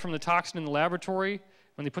died from the toxin in the laboratory,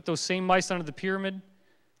 when they put those same mice under the pyramid,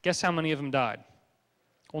 guess how many of them died?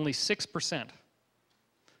 Only 6%.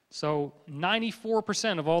 So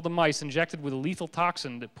 94% of all the mice injected with a lethal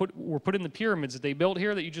toxin that were put in the pyramids that they built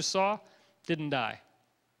here that you just saw didn't die.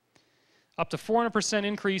 Up to 400%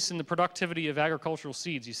 increase in the productivity of agricultural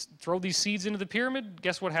seeds. You throw these seeds into the pyramid,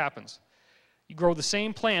 guess what happens? You grow the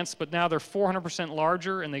same plants, but now they're 400%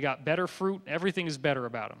 larger and they got better fruit. Everything is better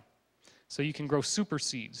about them. So you can grow super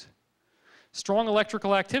seeds. Strong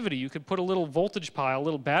electrical activity. You could put a little voltage pile, a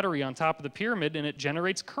little battery on top of the pyramid, and it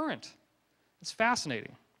generates current. It's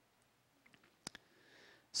fascinating.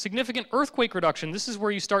 Significant earthquake reduction. This is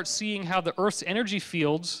where you start seeing how the Earth's energy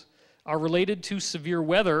fields are related to severe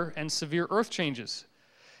weather and severe earth changes.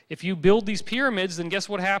 If you build these pyramids, then guess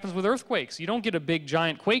what happens with earthquakes? You don't get a big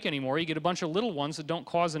giant quake anymore, you get a bunch of little ones that don't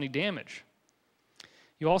cause any damage.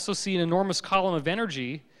 You also see an enormous column of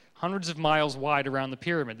energy hundreds of miles wide around the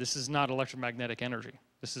pyramid. This is not electromagnetic energy.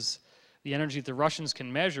 This is the energy that the Russians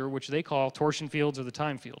can measure, which they call torsion fields or the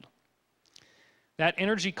time field. That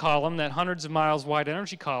energy column, that hundreds of miles wide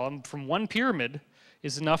energy column from one pyramid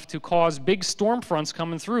is enough to cause big storm fronts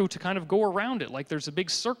coming through to kind of go around it, like there's a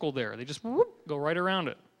big circle there. They just whoop, go right around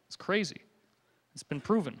it. It's crazy. It's been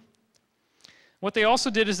proven. What they also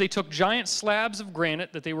did is they took giant slabs of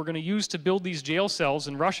granite that they were going to use to build these jail cells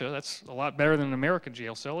in Russia. That's a lot better than an American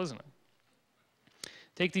jail cell, isn't it?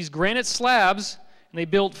 Take these granite slabs, and they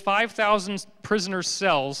built 5,000 prisoners'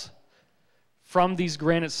 cells from these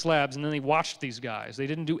granite slabs, and then they watched these guys. They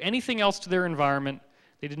didn't do anything else to their environment.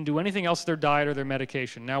 They didn't do anything else to their diet or their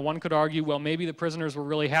medication. Now, one could argue, well, maybe the prisoners were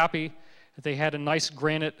really happy that they had a nice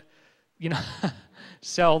granite,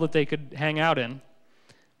 cell that they could hang out in.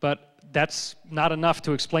 But that's not enough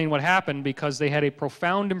to explain what happened, because they had a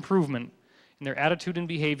profound improvement in their attitude and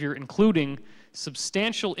behavior, including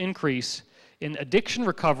substantial increase in addiction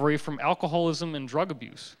recovery from alcoholism and drug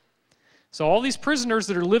abuse. So all these prisoners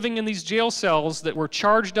that are living in these jail cells that were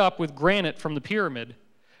charged up with granite from the pyramid,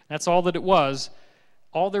 that's all that it was,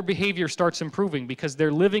 all their behavior starts improving because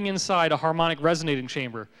they're living inside a harmonic resonating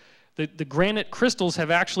chamber. The granite crystals have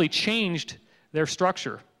actually changed their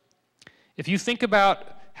structure. If you think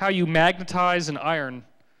about how you magnetize an iron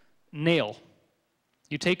nail,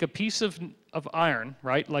 you take a piece of iron,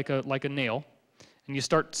 right, like a nail, and you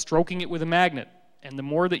start stroking it with a magnet. And the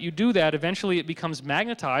more that you do that, eventually it becomes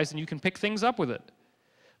magnetized and you can pick things up with it.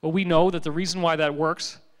 Well, we know that the reason why that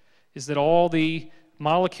works is that all the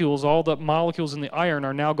molecules in the iron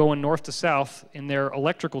are now going north to south in their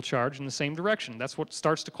electrical charge in the same direction. That's what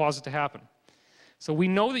starts to cause it to happen. So we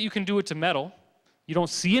know that you can do it to metal. You don't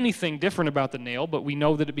see anything different about the nail, but we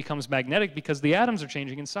know that it becomes magnetic because the atoms are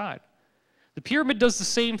changing inside. The pyramid does the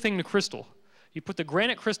same thing to crystal. You put the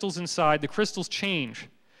granite crystals inside, the crystals change.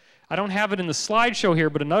 I don't have it in the slideshow here,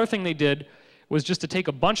 but another thing they did was just to take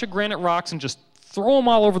a bunch of granite rocks and just throw them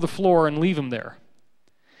all over the floor and leave them there.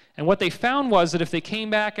 And what they found was that if they came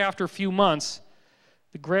back after a few months,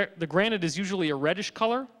 the granite is usually a reddish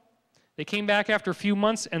color. They came back after a few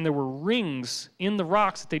months and there were rings in the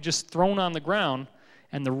rocks that they just thrown on the ground,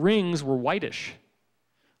 and the rings were whitish.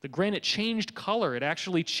 The granite changed color. It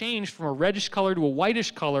actually changed from a reddish color to a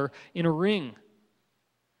whitish color in a ring.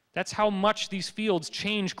 That's how much these fields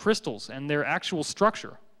change crystals and their actual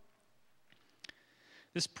structure.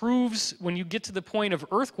 This proves when you get to the point of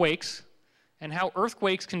earthquakes and how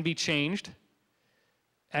earthquakes can be changed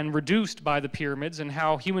and reduced by the pyramids, and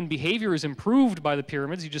how human behavior is improved by the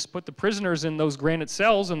pyramids. You just put the prisoners in those granite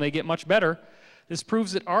cells and they get much better. This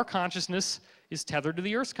proves that our consciousness is tethered to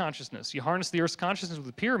the Earth's consciousness. You harness the Earth's consciousness with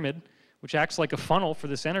a pyramid, which acts like a funnel for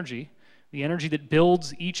this energy. The energy that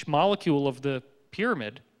builds each molecule of the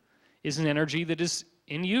pyramid is an energy that is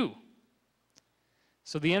in you.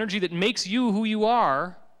 So the energy that makes you who you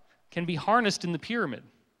are can be harnessed in the pyramid,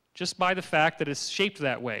 just by the fact that it's shaped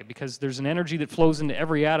that way, because there's an energy that flows into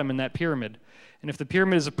every atom in that pyramid. And if the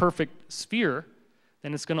pyramid is a perfect sphere,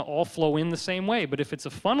 then it's going to all flow in the same way. But if it's a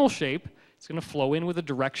funnel shape, it's going to flow in with a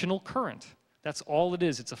directional current. That's all it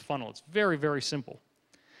is. It's a funnel. It's very, very simple.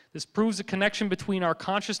 This proves a connection between our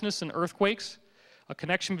consciousness and earthquakes, a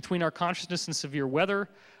connection between our consciousness and severe weather,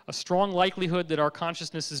 a strong likelihood that our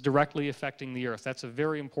consciousness is directly affecting the Earth. That's a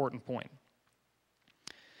very important point.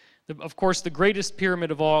 Of course, the greatest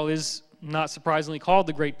pyramid of all is, not surprisingly, called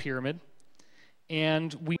the Great Pyramid.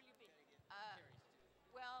 And we...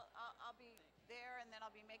 Well, I'll be there, and then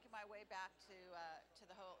I'll be making my way back to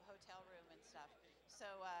the hotel room and stuff. So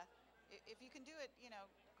if you can do it,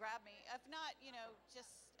 grab me. If not,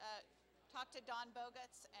 just talk to Don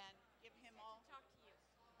Bogutz and give him all... Talk to you.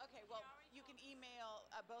 Okay, well, you can email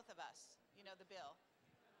both of us, the bill,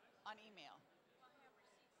 on email.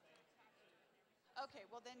 Okay,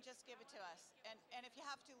 well then just give it to us. And if you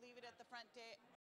have to, leave it at the front